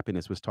time, my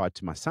happiness was tied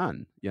to my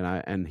son,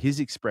 and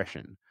his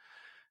expression.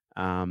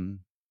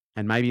 Um,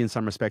 and maybe in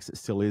some respects it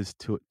still is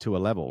to a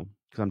level,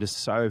 because I'm just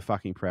so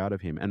fucking proud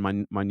of him.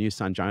 And my new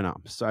son, Jonah,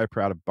 I'm so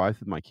proud of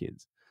both of my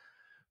kids.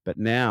 But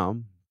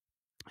now,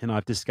 and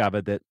I've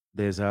discovered that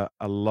there's a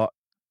lot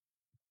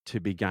to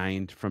be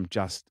gained from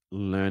just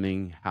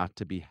learning how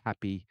to be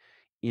happy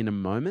in a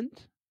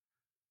moment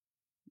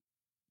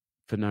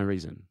for no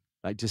reason.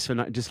 Like just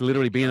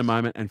literally be in a Yes.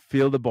 moment and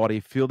feel the body,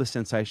 feel the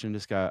sensation, and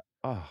just go,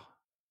 oh,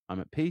 I'm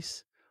at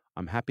peace,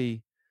 I'm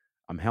happy,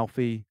 I'm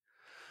healthy.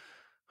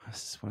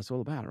 That's what it's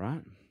all about,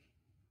 right?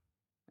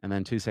 And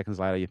then 2 seconds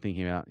later, you're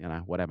thinking about,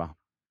 whatever.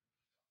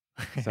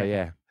 So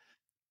yeah,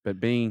 but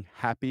being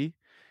happy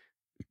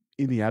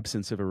in the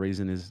absence of a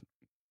reason is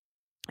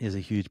a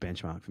huge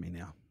benchmark for me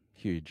now.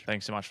 Huge.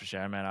 Thanks so much for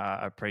sharing, man.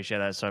 I appreciate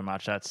that so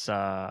much. That's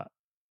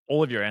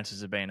all of your answers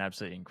have been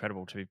absolutely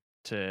incredible to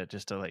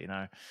just to let you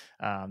know.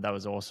 That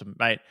was awesome,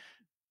 mate.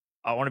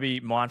 I want to be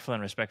mindful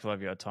and respectful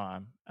of your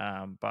time,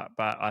 but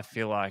I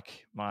feel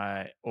like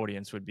my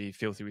audience would be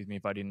filthy with me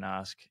if I didn't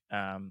ask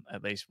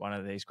at least one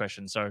of these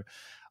questions. So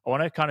I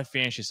want to kind of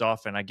finish this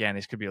off. And again,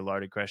 this could be a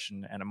loaded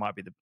question, and it might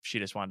be the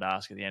shittest one to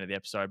ask at the end of the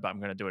episode, but I'm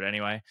going to do it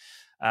anyway.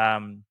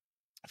 Um,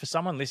 for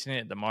someone listening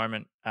at the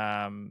moment,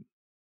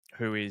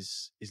 who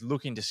is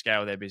looking to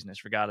scale their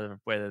business, regardless of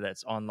whether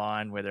that's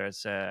online, whether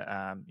it's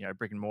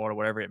brick and mortar,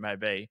 whatever it may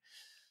be,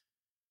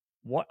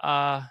 what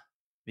are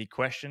the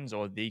questions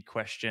or the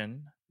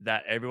question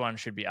that everyone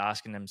should be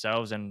asking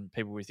themselves and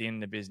people within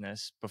the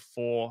business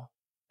before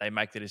they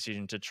make the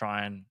decision to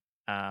try and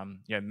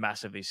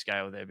massively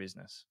scale their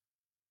business?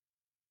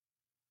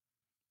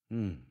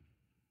 Mm.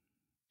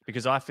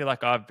 Because I feel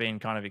like I've been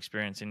kind of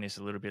experiencing this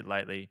a little bit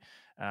lately,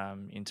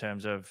 in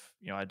terms of,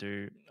 I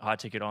do high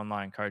ticket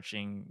online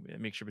coaching, a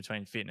mixture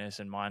between fitness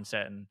and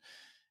mindset,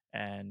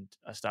 and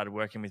I started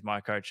working with my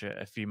coach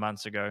a few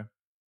months ago.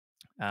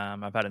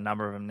 I've had a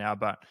number of them now,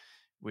 but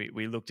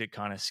we looked at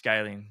kind of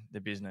scaling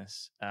the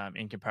business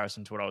in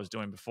comparison to what I was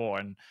doing before.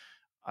 And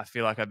I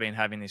feel like I've been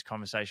having this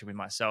conversation with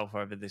myself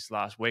over this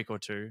last week or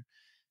two,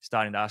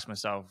 starting to ask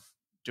myself,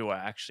 do I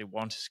actually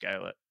want to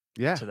scale it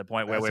Yeah, to the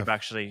point where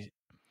that's a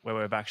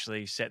we've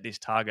actually set this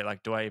target?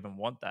 Like, do I even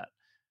want that?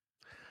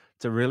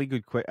 it's a really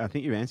good question. I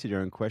think you answered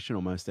your own question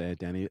almost there,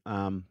 Danny.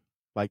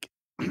 Like,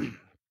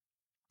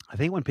 I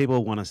think when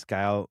people want to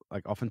scale,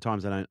 like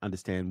oftentimes they don't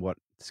understand what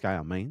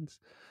scale means.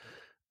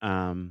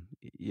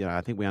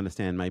 I think we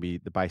understand maybe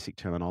the basic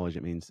terminology.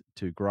 It means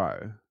to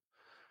grow,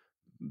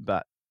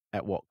 but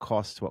at what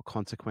cost, what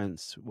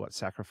consequence, what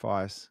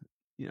sacrifice?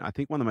 I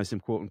think one of the most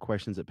important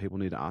questions that people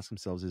need to ask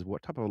themselves is,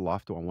 what type of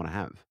life do I want to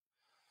have?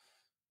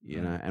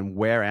 Mm, And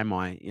where am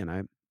I?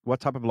 What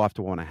type of life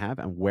do I want to have,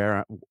 and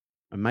where?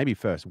 And maybe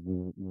first,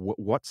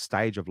 what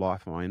stage of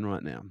life am I in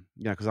right now?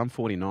 Because I'm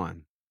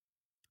 49.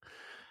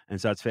 And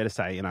so it's fair to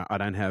say, I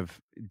don't have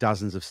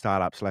dozens of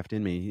startups left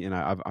in me.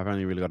 I've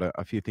only really got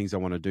a few things I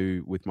want to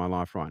do with my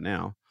life right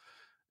now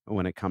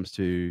when it comes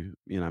to,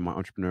 my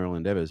entrepreneurial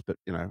endeavors. But,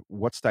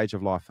 what stage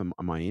of life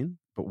am I in?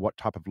 But what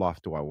type of life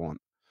do I want?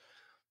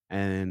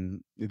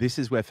 And this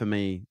is where, for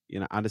me,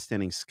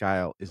 understanding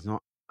scale is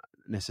not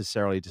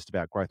necessarily just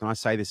about growth. And I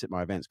say this at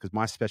my events because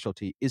my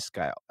specialty is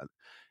scale.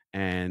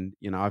 And,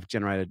 I've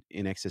generated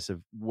in excess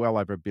of well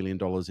over $1 billion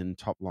in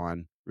top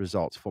line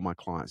results for my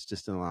clients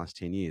just in the last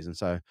 10 years. And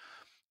so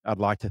I'd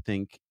like to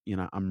think,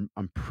 I'm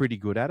pretty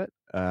good at it.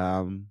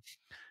 And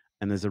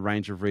there's a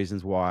range of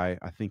reasons why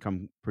I think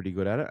I'm pretty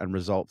good at it. And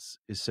results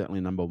is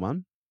certainly number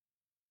one.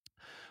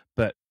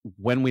 But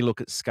when we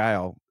look at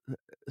scale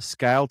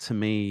to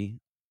me,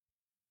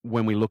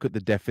 when we look at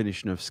the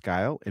definition of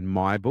scale in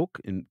my book,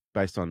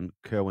 based on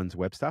Kerwin's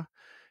Webster,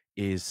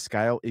 is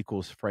scale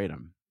equals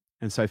freedom.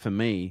 And so for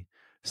me,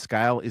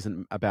 scale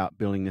isn't about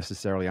building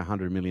necessarily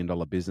 $100 million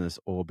business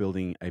or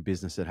building a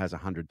business that has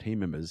 100 team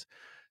members.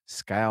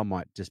 Scale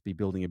might just be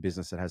building a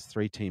business that has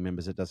 3 team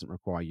members that doesn't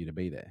require you to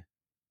be there.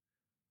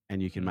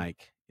 And you can mm,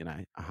 make,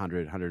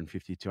 100,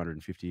 150,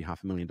 250,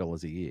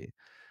 $500,000 a year.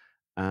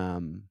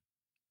 Um,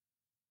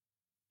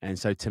 and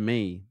so to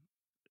me,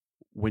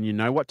 when you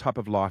know what type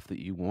of life that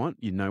you want,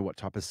 you know what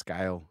type of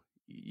scale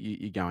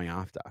you're going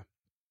after.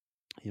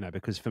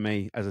 because for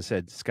me, as I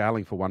said,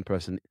 scaling for one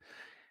person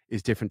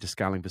is different to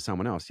scaling for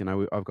someone else.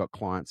 I've got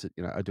clients that,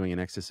 are doing in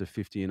excess of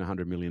 50 and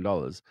 $100 million.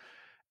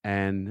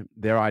 And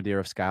their idea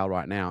of scale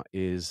right now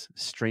is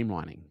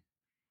streamlining.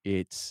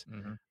 It's,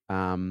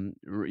 Hmm.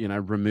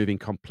 removing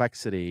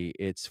complexity.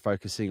 It's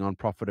focusing on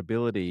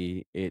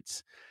profitability.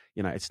 It's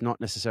not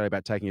necessarily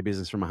about taking a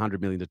business from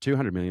 100 million to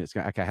 200 million. It's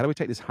going, okay, how do we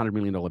take this $100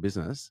 million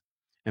business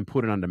and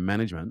put it under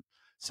management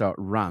so it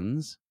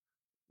runs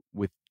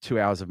with 2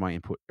 hours of my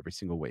input every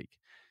single week?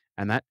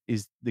 And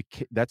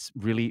that's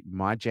really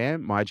my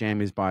jam. My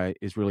jam is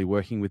really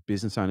working with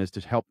business owners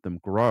to help them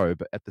grow,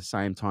 but at the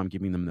same time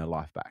giving them their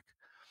life back.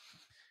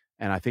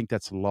 And I think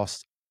that's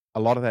lost. A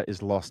lot of that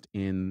is lost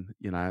in,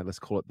 let's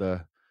call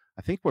it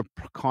I think we're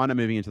kind of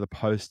moving into the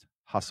post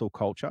hustle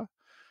culture.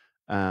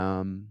 But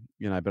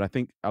I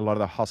think a lot of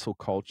the hustle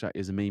culture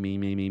is me, me,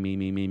 me, me, me,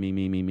 me, me, me,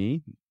 me, me,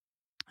 me.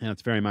 And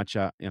it's very much,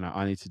 I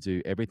need to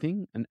do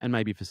everything. And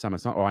maybe for some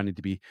it's not, or I need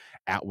to be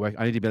I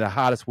need to be the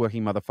hardest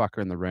working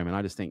motherfucker in the room. And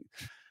I just think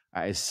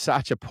it's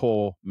such a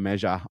poor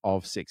measure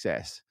of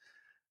success.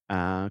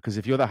 Because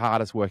if you're the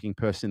hardest working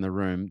person in the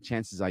room,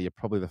 chances are you're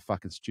probably the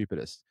fucking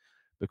stupidest.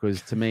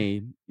 Because to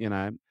me,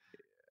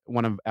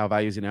 one of our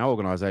values in our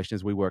organization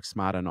is we work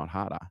smarter, not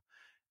harder.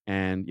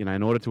 And,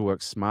 in order to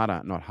work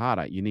smarter, not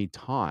harder, you need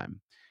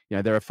time.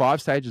 There are 5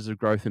 stages of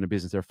growth in a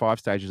business. There are 5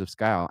 stages of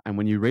scale. And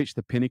when you reach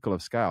the pinnacle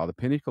of scale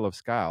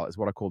is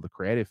what I call the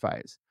creative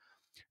phase.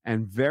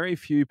 And very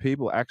few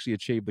people actually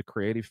achieve the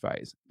creative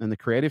phase. And the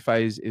creative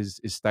phase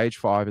is stage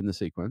 5 in the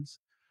sequence.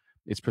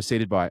 It's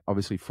preceded by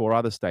obviously 4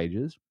 other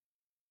stages,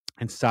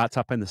 and it starts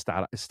in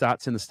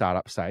the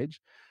startup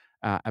stage.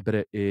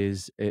 But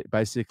it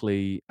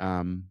basically,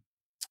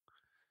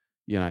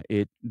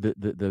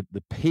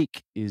 the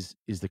peak is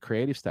the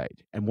creative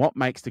stage. And what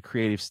makes the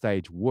creative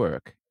stage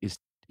work is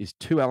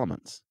 2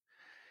 elements.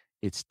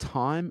 It's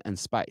time and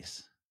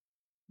space.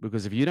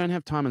 Because if you don't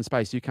have time and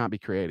space, you can't be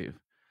creative.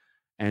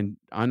 And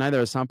I know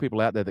there are some people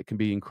out there that can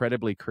be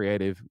incredibly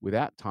creative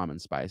without time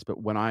and space.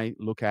 But when I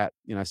look at,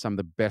 some of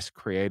the best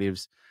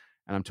creatives,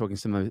 and I'm talking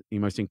some of the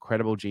most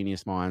incredible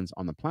genius minds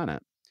on the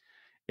planet,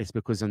 it's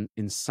because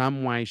in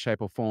some way,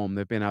 shape, or form,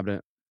 they've been able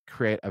to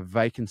create a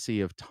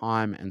vacancy of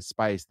time and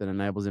space that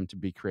enables them to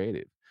be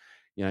creative.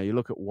 You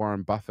look at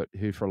Warren Buffett,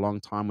 who for a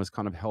long time was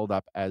kind of held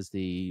up as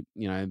the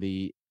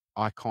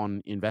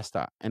icon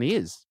investor, and he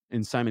is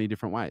in so many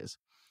different ways.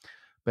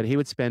 But he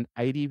would spend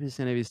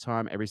 80% of his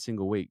time every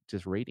single week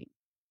just reading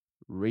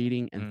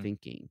and Mm.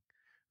 thinking,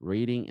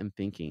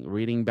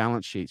 reading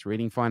balance sheets,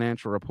 reading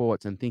financial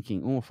reports, and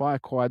thinking, oh, if I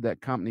acquired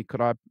that company,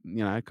 could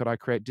I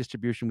create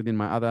distribution within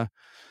my other?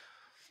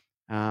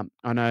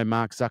 I know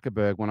Mark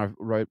Zuckerberg, when I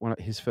wrote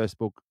his first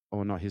book,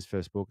 or not his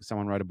first book,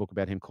 someone wrote a book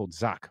about him called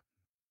Zuck.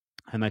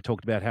 And they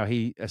talked about how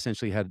he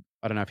essentially had,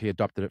 I don't know if he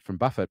adopted it from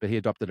Buffett, but he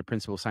adopted a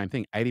principle, same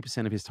thing.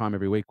 80% of his time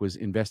every week was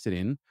invested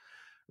in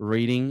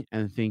reading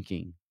and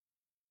thinking,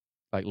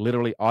 like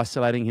literally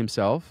isolating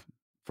himself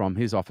from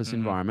his office Hmm.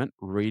 environment,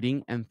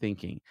 reading and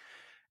thinking.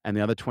 And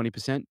the other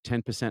 20%,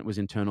 10% was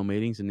internal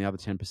meetings, and the other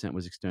 10%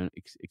 was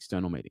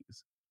external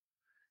meetings.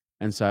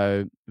 And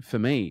so for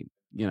me,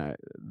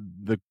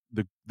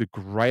 the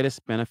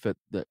greatest benefit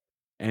that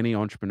any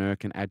entrepreneur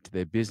can add to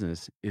their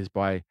business is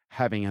by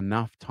having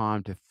enough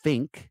time to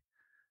think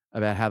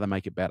about how to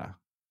make it better,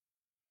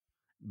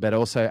 but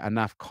also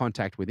enough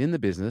contact within the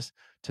business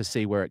to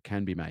see where it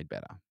can be made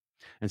better.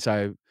 And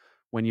so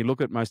when you look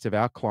at most of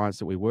our clients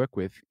that we work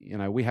with,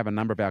 we have a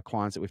number of our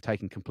clients that we've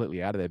taken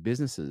completely out of their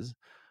businesses,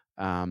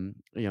 and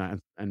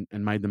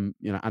made them,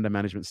 under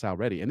management sale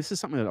ready. And this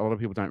is something that a lot of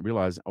people don't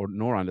realize or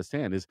nor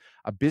understand is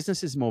a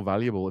business is more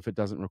valuable if it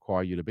doesn't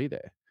require you to be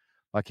there.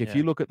 Like if Yeah.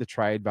 you look at the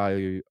trade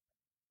value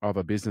of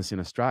a business in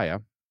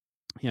Australia,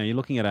 you're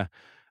looking at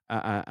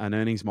an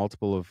earnings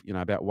multiple of,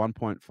 about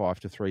 1.5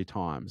 to 3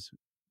 times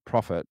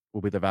profit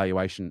will be the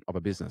valuation of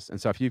a business. And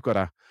so if you've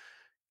got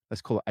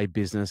let's call it a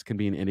business, can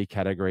be in any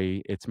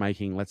category.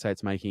 Let's say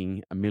it's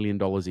making $1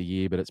 million a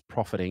year, but it's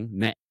profiting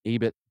net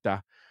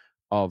EBITDA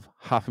of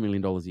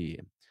 $500,000 a year.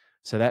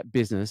 So that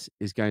business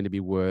is going to be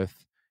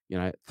worth,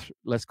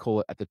 let's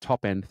call it at the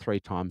top end 3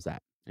 times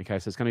that. Okay,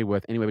 so it's going to be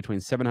worth anywhere between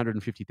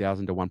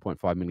 750,000 to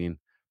 1.5 million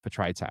for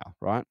trade sale,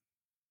 right?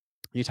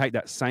 You take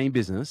that same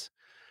business,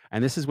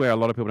 and this is where a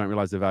lot of people don't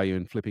realize the value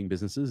in flipping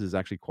businesses is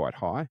actually quite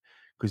high.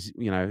 Because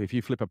if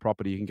you flip a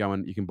property, you can go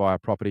and you can buy a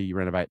property, you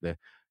renovate the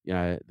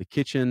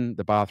kitchen,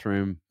 the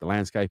bathroom, the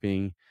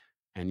landscaping,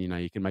 and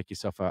you can make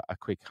yourself a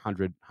quick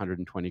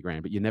 120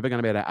 grand. But you're never going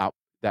to be able to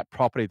that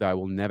property though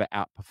will never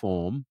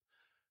outperform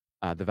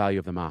the value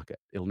of the market.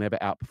 It'll never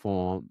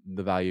outperform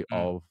the value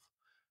Mm.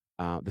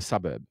 of the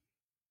suburb.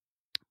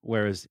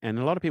 Whereas, and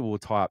a lot of people will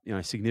tie up,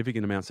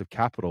 significant amounts of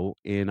capital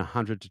in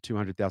 $100,000 to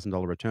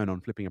 $200,000 return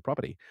on flipping a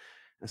property.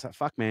 And it's like,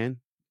 fuck, man.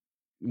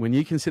 When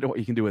you consider what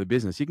you can do with a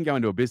business, you can go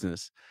into a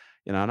business,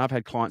 and I've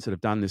had clients that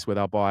have done this where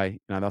they'll buy,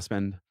 they'll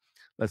spend,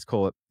 let's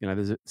call it,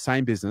 there's a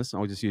same business.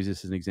 I'll just use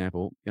this as an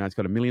example. It's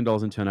got $1 million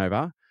in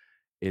turnover.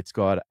 It's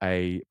got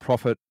a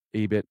profit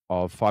EBIT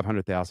of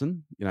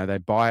 500,000. They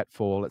buy it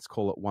for, let's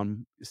call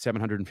it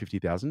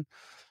 750,000.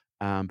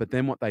 But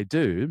then what they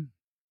do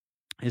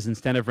is,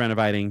 instead of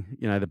renovating,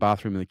 the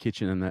bathroom and the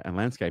kitchen and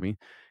landscaping,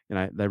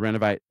 they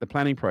renovate the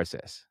planning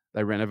process.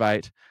 They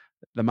renovate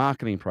the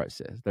marketing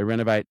process. They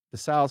renovate the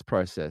sales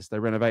process. They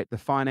renovate the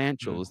Mm.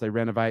 financials. They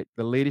renovate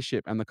the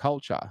leadership and the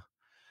culture.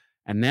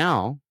 And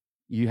now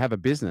you have a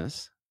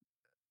business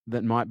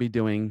that might be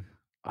doing,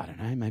 I don't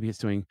know, maybe it's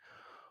doing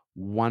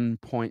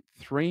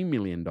 $1.3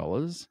 million.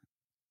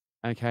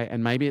 Okay.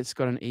 And maybe it's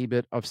got an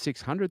EBIT of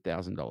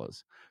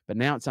 $600,000, but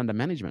now it's under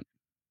management.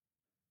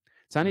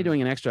 It's only Mm.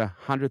 doing an extra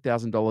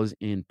 $100,000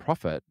 in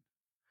profit.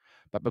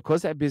 But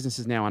because that business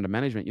is now under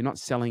management, you're not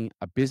selling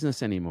a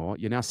business anymore.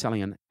 You're now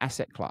selling an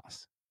asset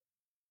class.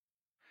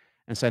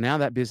 And so now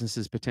that business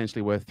is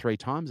potentially worth 3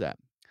 times that.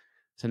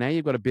 So now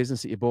you've got a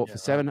business that you bought Yeah.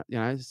 for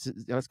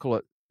Right. let's call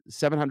it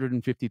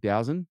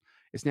 750,000.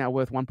 It's now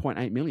worth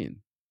 1.8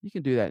 million. You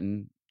can do that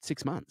in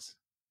 6 months.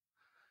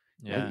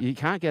 Yeah. You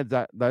can't get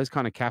those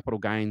kind of capital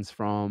gains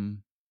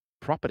from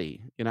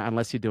property,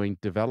 unless you're doing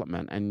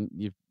development, and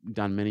you've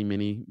done many,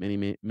 many, many,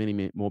 many,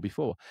 many more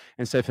before.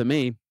 And so for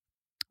me,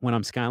 when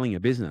I'm scaling a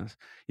business,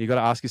 you got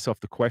to ask yourself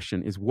the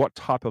question is, what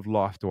type of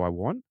life do I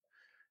want?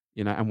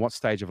 And what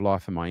stage of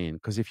life am I in?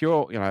 Because if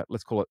you're,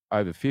 let's call it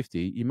over 50,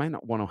 you may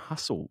not want to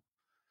hustle,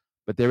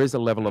 but there is a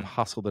level of Mm.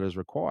 hustle that is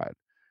required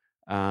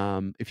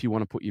if you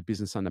want to put your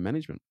business under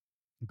management.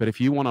 But if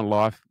you want a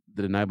life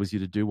that enables you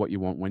to do what you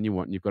want when you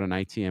want, and you've got an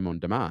ATM on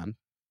demand,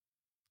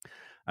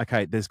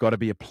 okay, there's got to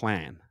be a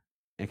plan.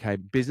 Okay,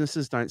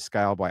 businesses don't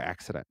scale by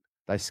accident.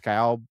 They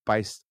scale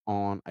based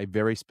on a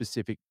very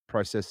specific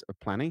process of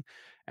planning.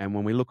 And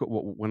when I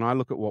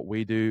look at what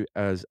we do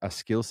as a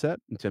skill set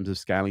in terms of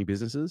scaling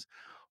businesses,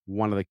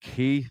 one of the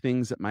key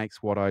things that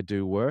makes what I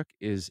do work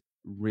is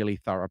really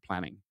thorough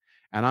planning.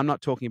 And I'm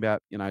not talking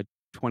about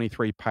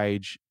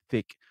 23-page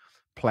thick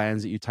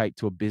plans that you take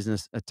to a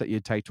business, you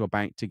take to a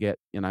bank to get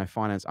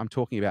finance. I'm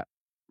talking about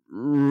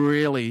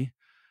really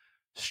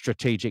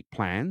strategic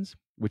plans,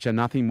 which are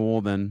nothing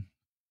more than,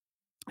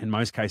 in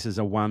most cases,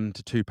 a 1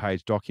 to 2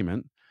 page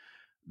document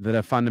that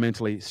are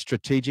fundamentally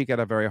strategic at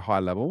a very high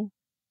level,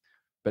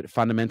 but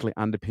fundamentally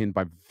underpinned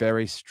by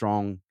very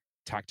strong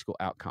tactical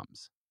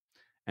outcomes.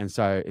 And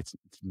so it's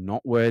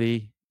not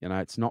wordy,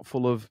 it's not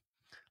full of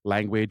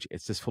language,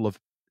 it's just full of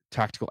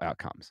tactical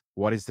outcomes.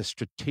 What is the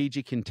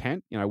strategic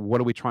intent?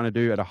 What are we trying to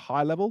do at a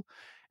high level?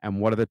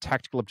 And what are the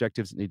tactical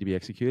objectives that need to be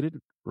executed?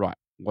 Right.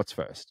 What's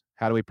first?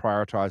 How do we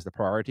prioritize the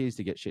priorities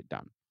to get shit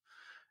done?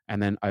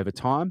 And then over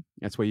time,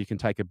 that's where you can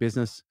take a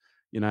business,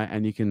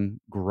 and you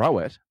can grow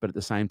it, but at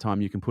the same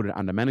time, you can put it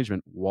under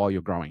management while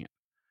you're growing it.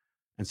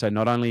 And so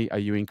not only are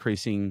you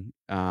increasing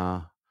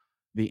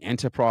the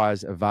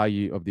enterprise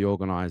value of the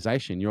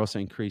organization, you're also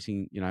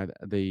increasing,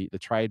 the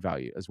trade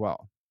value as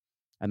well.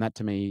 And that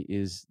to me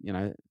is,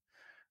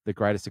 the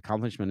greatest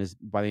accomplishment is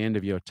by the end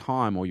of your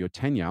time or your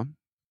tenure,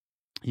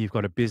 you've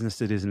got a business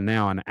that is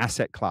now an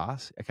asset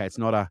class. Okay. It's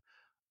not a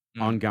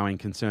Mm. ongoing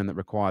concern that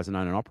requires an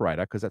owner and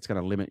operator, because that's going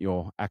to limit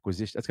your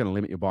acquisition. That's going to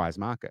limit your buyer's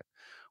market.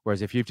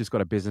 Whereas if you've just got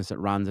a business that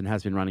runs and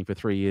has been running for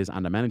 3 years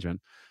under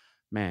management,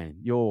 man,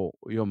 your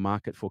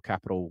market for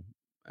capital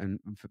and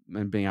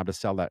being able to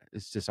sell that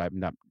is just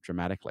opened up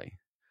dramatically.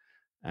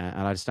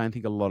 And I just don't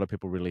think a lot of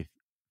people really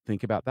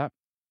think about that.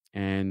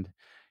 And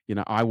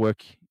I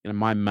work.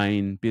 My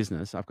main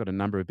business. I've got a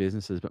number of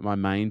businesses, but my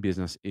main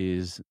business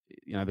is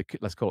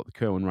let's call it the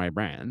Kerwin Ray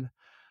brand.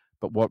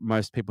 But what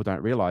most people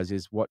don't realize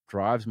is what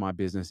drives my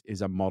business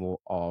is a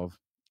model of,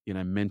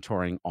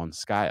 mentoring on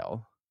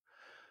scale.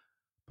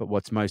 But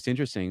what's most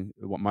interesting,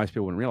 what most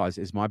people wouldn't realize,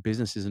 is my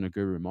business isn't a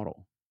guru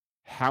model.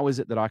 How is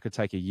it that I could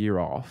take a year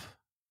off?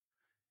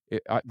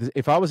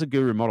 If I was a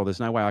guru model, there's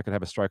no way I could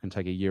have a stroke and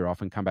take a year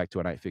off and come back to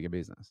an 8-figure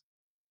business.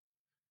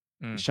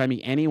 Mm. Show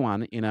me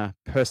anyone in a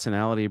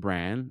personality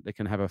brand that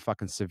can have a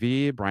fucking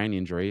severe brain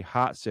injury,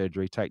 heart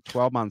surgery, take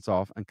 12 months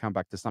off and come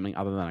back to something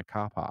other than a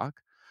car park.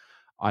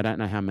 I don't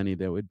know how many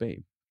there would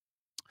be.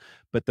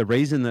 But the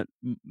reason that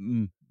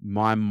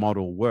my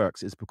model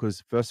works is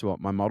because, first of all,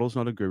 my model is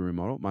not a guru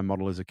model. My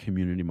model is a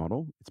community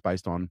model. It's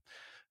based on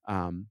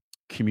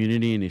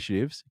community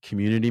initiatives,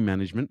 community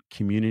management,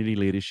 community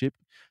leadership.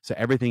 So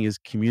everything is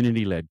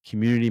community led,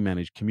 community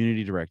managed,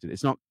 community directed.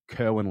 It's not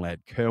Kerwin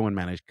led, Kerwin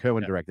managed,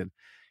 Kerwin Yeah. directed.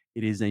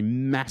 It is a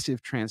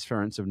massive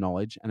transference of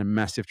knowledge and a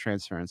massive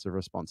transference of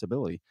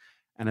responsibility.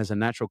 And as a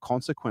natural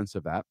consequence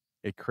of that,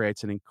 it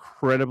creates an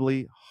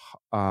incredibly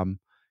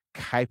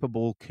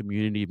capable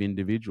community of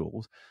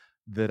individuals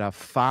that are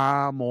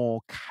far more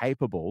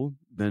capable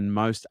than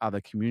most other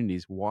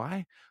communities.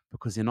 Why?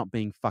 Because they're not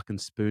being fucking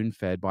spoon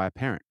fed by a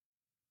parent.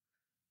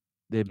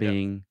 They're Yeah.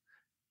 being,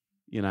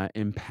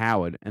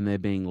 empowered, and they're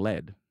being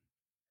led,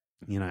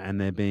 and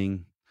they're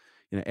being,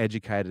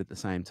 educated at the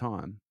same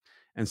time.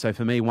 And so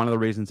for me, one of the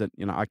reasons that,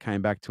 I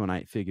came back to an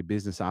 8-figure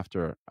business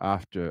after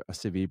a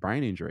severe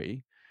brain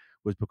injury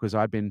was because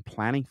I'd been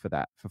planning for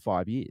that for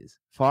 5 years.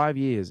 5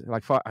 years, I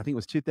think it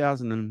was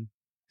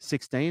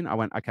 2016. I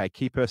went, okay,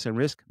 key person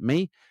risk,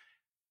 me.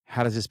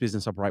 How does this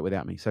business operate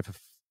without me? So for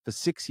for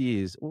 6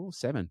 years or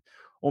 7,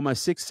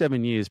 almost 6,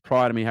 7 years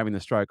prior to me having the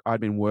stroke, I'd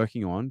been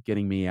working on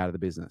getting me out of the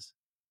business.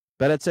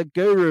 But it's a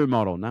guru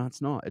model. No,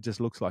 it's not. It just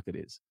looks like it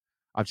is.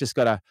 I've just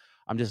got a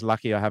I'm just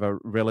lucky I have a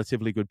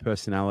relatively good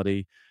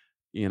personality,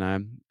 you know,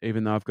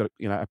 even though I've got,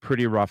 a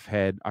pretty rough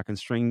head, I can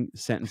string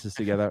sentences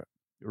together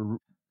r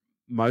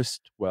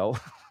most well,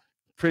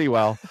 pretty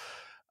well.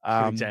 Good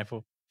Um,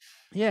 example.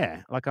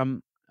 yeah, like,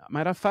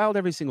 mate, I failed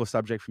every single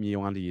subject from year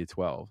 1 to year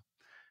 12,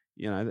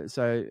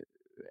 so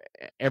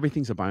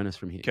everything's a bonus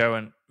from here.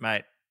 Kerwin,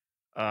 mate,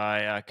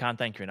 I can't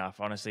thank you enough.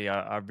 Honestly,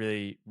 I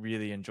really,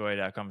 really enjoyed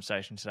our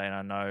conversation today, and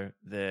I know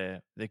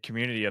the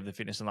community of the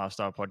Fitness and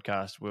Lifestyle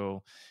podcast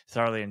will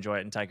thoroughly enjoy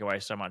it and take away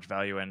so much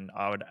value. And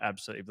I would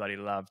absolutely bloody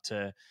love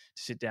to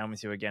sit down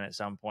with you again at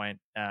some point.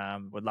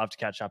 Would love to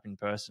catch up in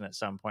person at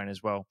some point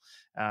as well,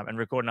 and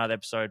record another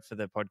episode for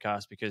the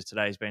podcast because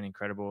today's been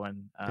incredible.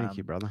 And Thank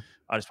you, brother.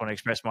 I just want to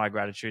express my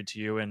gratitude to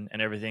you and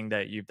everything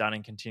that you've done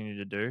and continue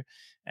to do,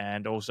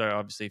 and also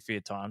obviously for your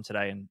time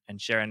today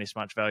and sharing this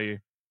much value.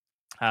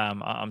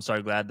 I'm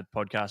so glad the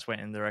podcast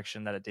went in the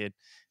direction that it did,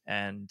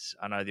 and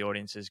I know the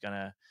audience is going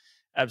to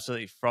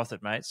absolutely froth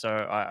it, mate. So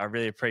I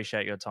really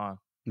appreciate your time,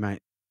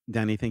 Mate,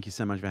 Danny, thank you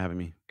so much for having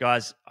me.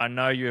 guys. I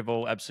know you have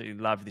all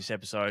absolutely loved this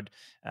episode.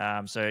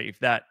 So if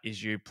that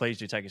is you, please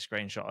do take a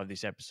screenshot of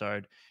this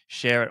episode,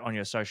 share it on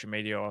your social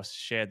media, or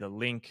share the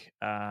link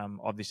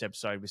of this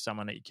episode with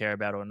someone that you care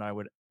about or know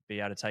would be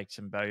able to take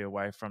some value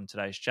away from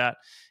today's chat.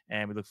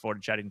 And we look forward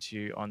to chatting to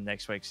you on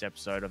next week's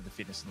episode of the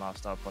Fitness and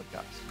Lifestyle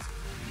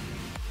Podcast.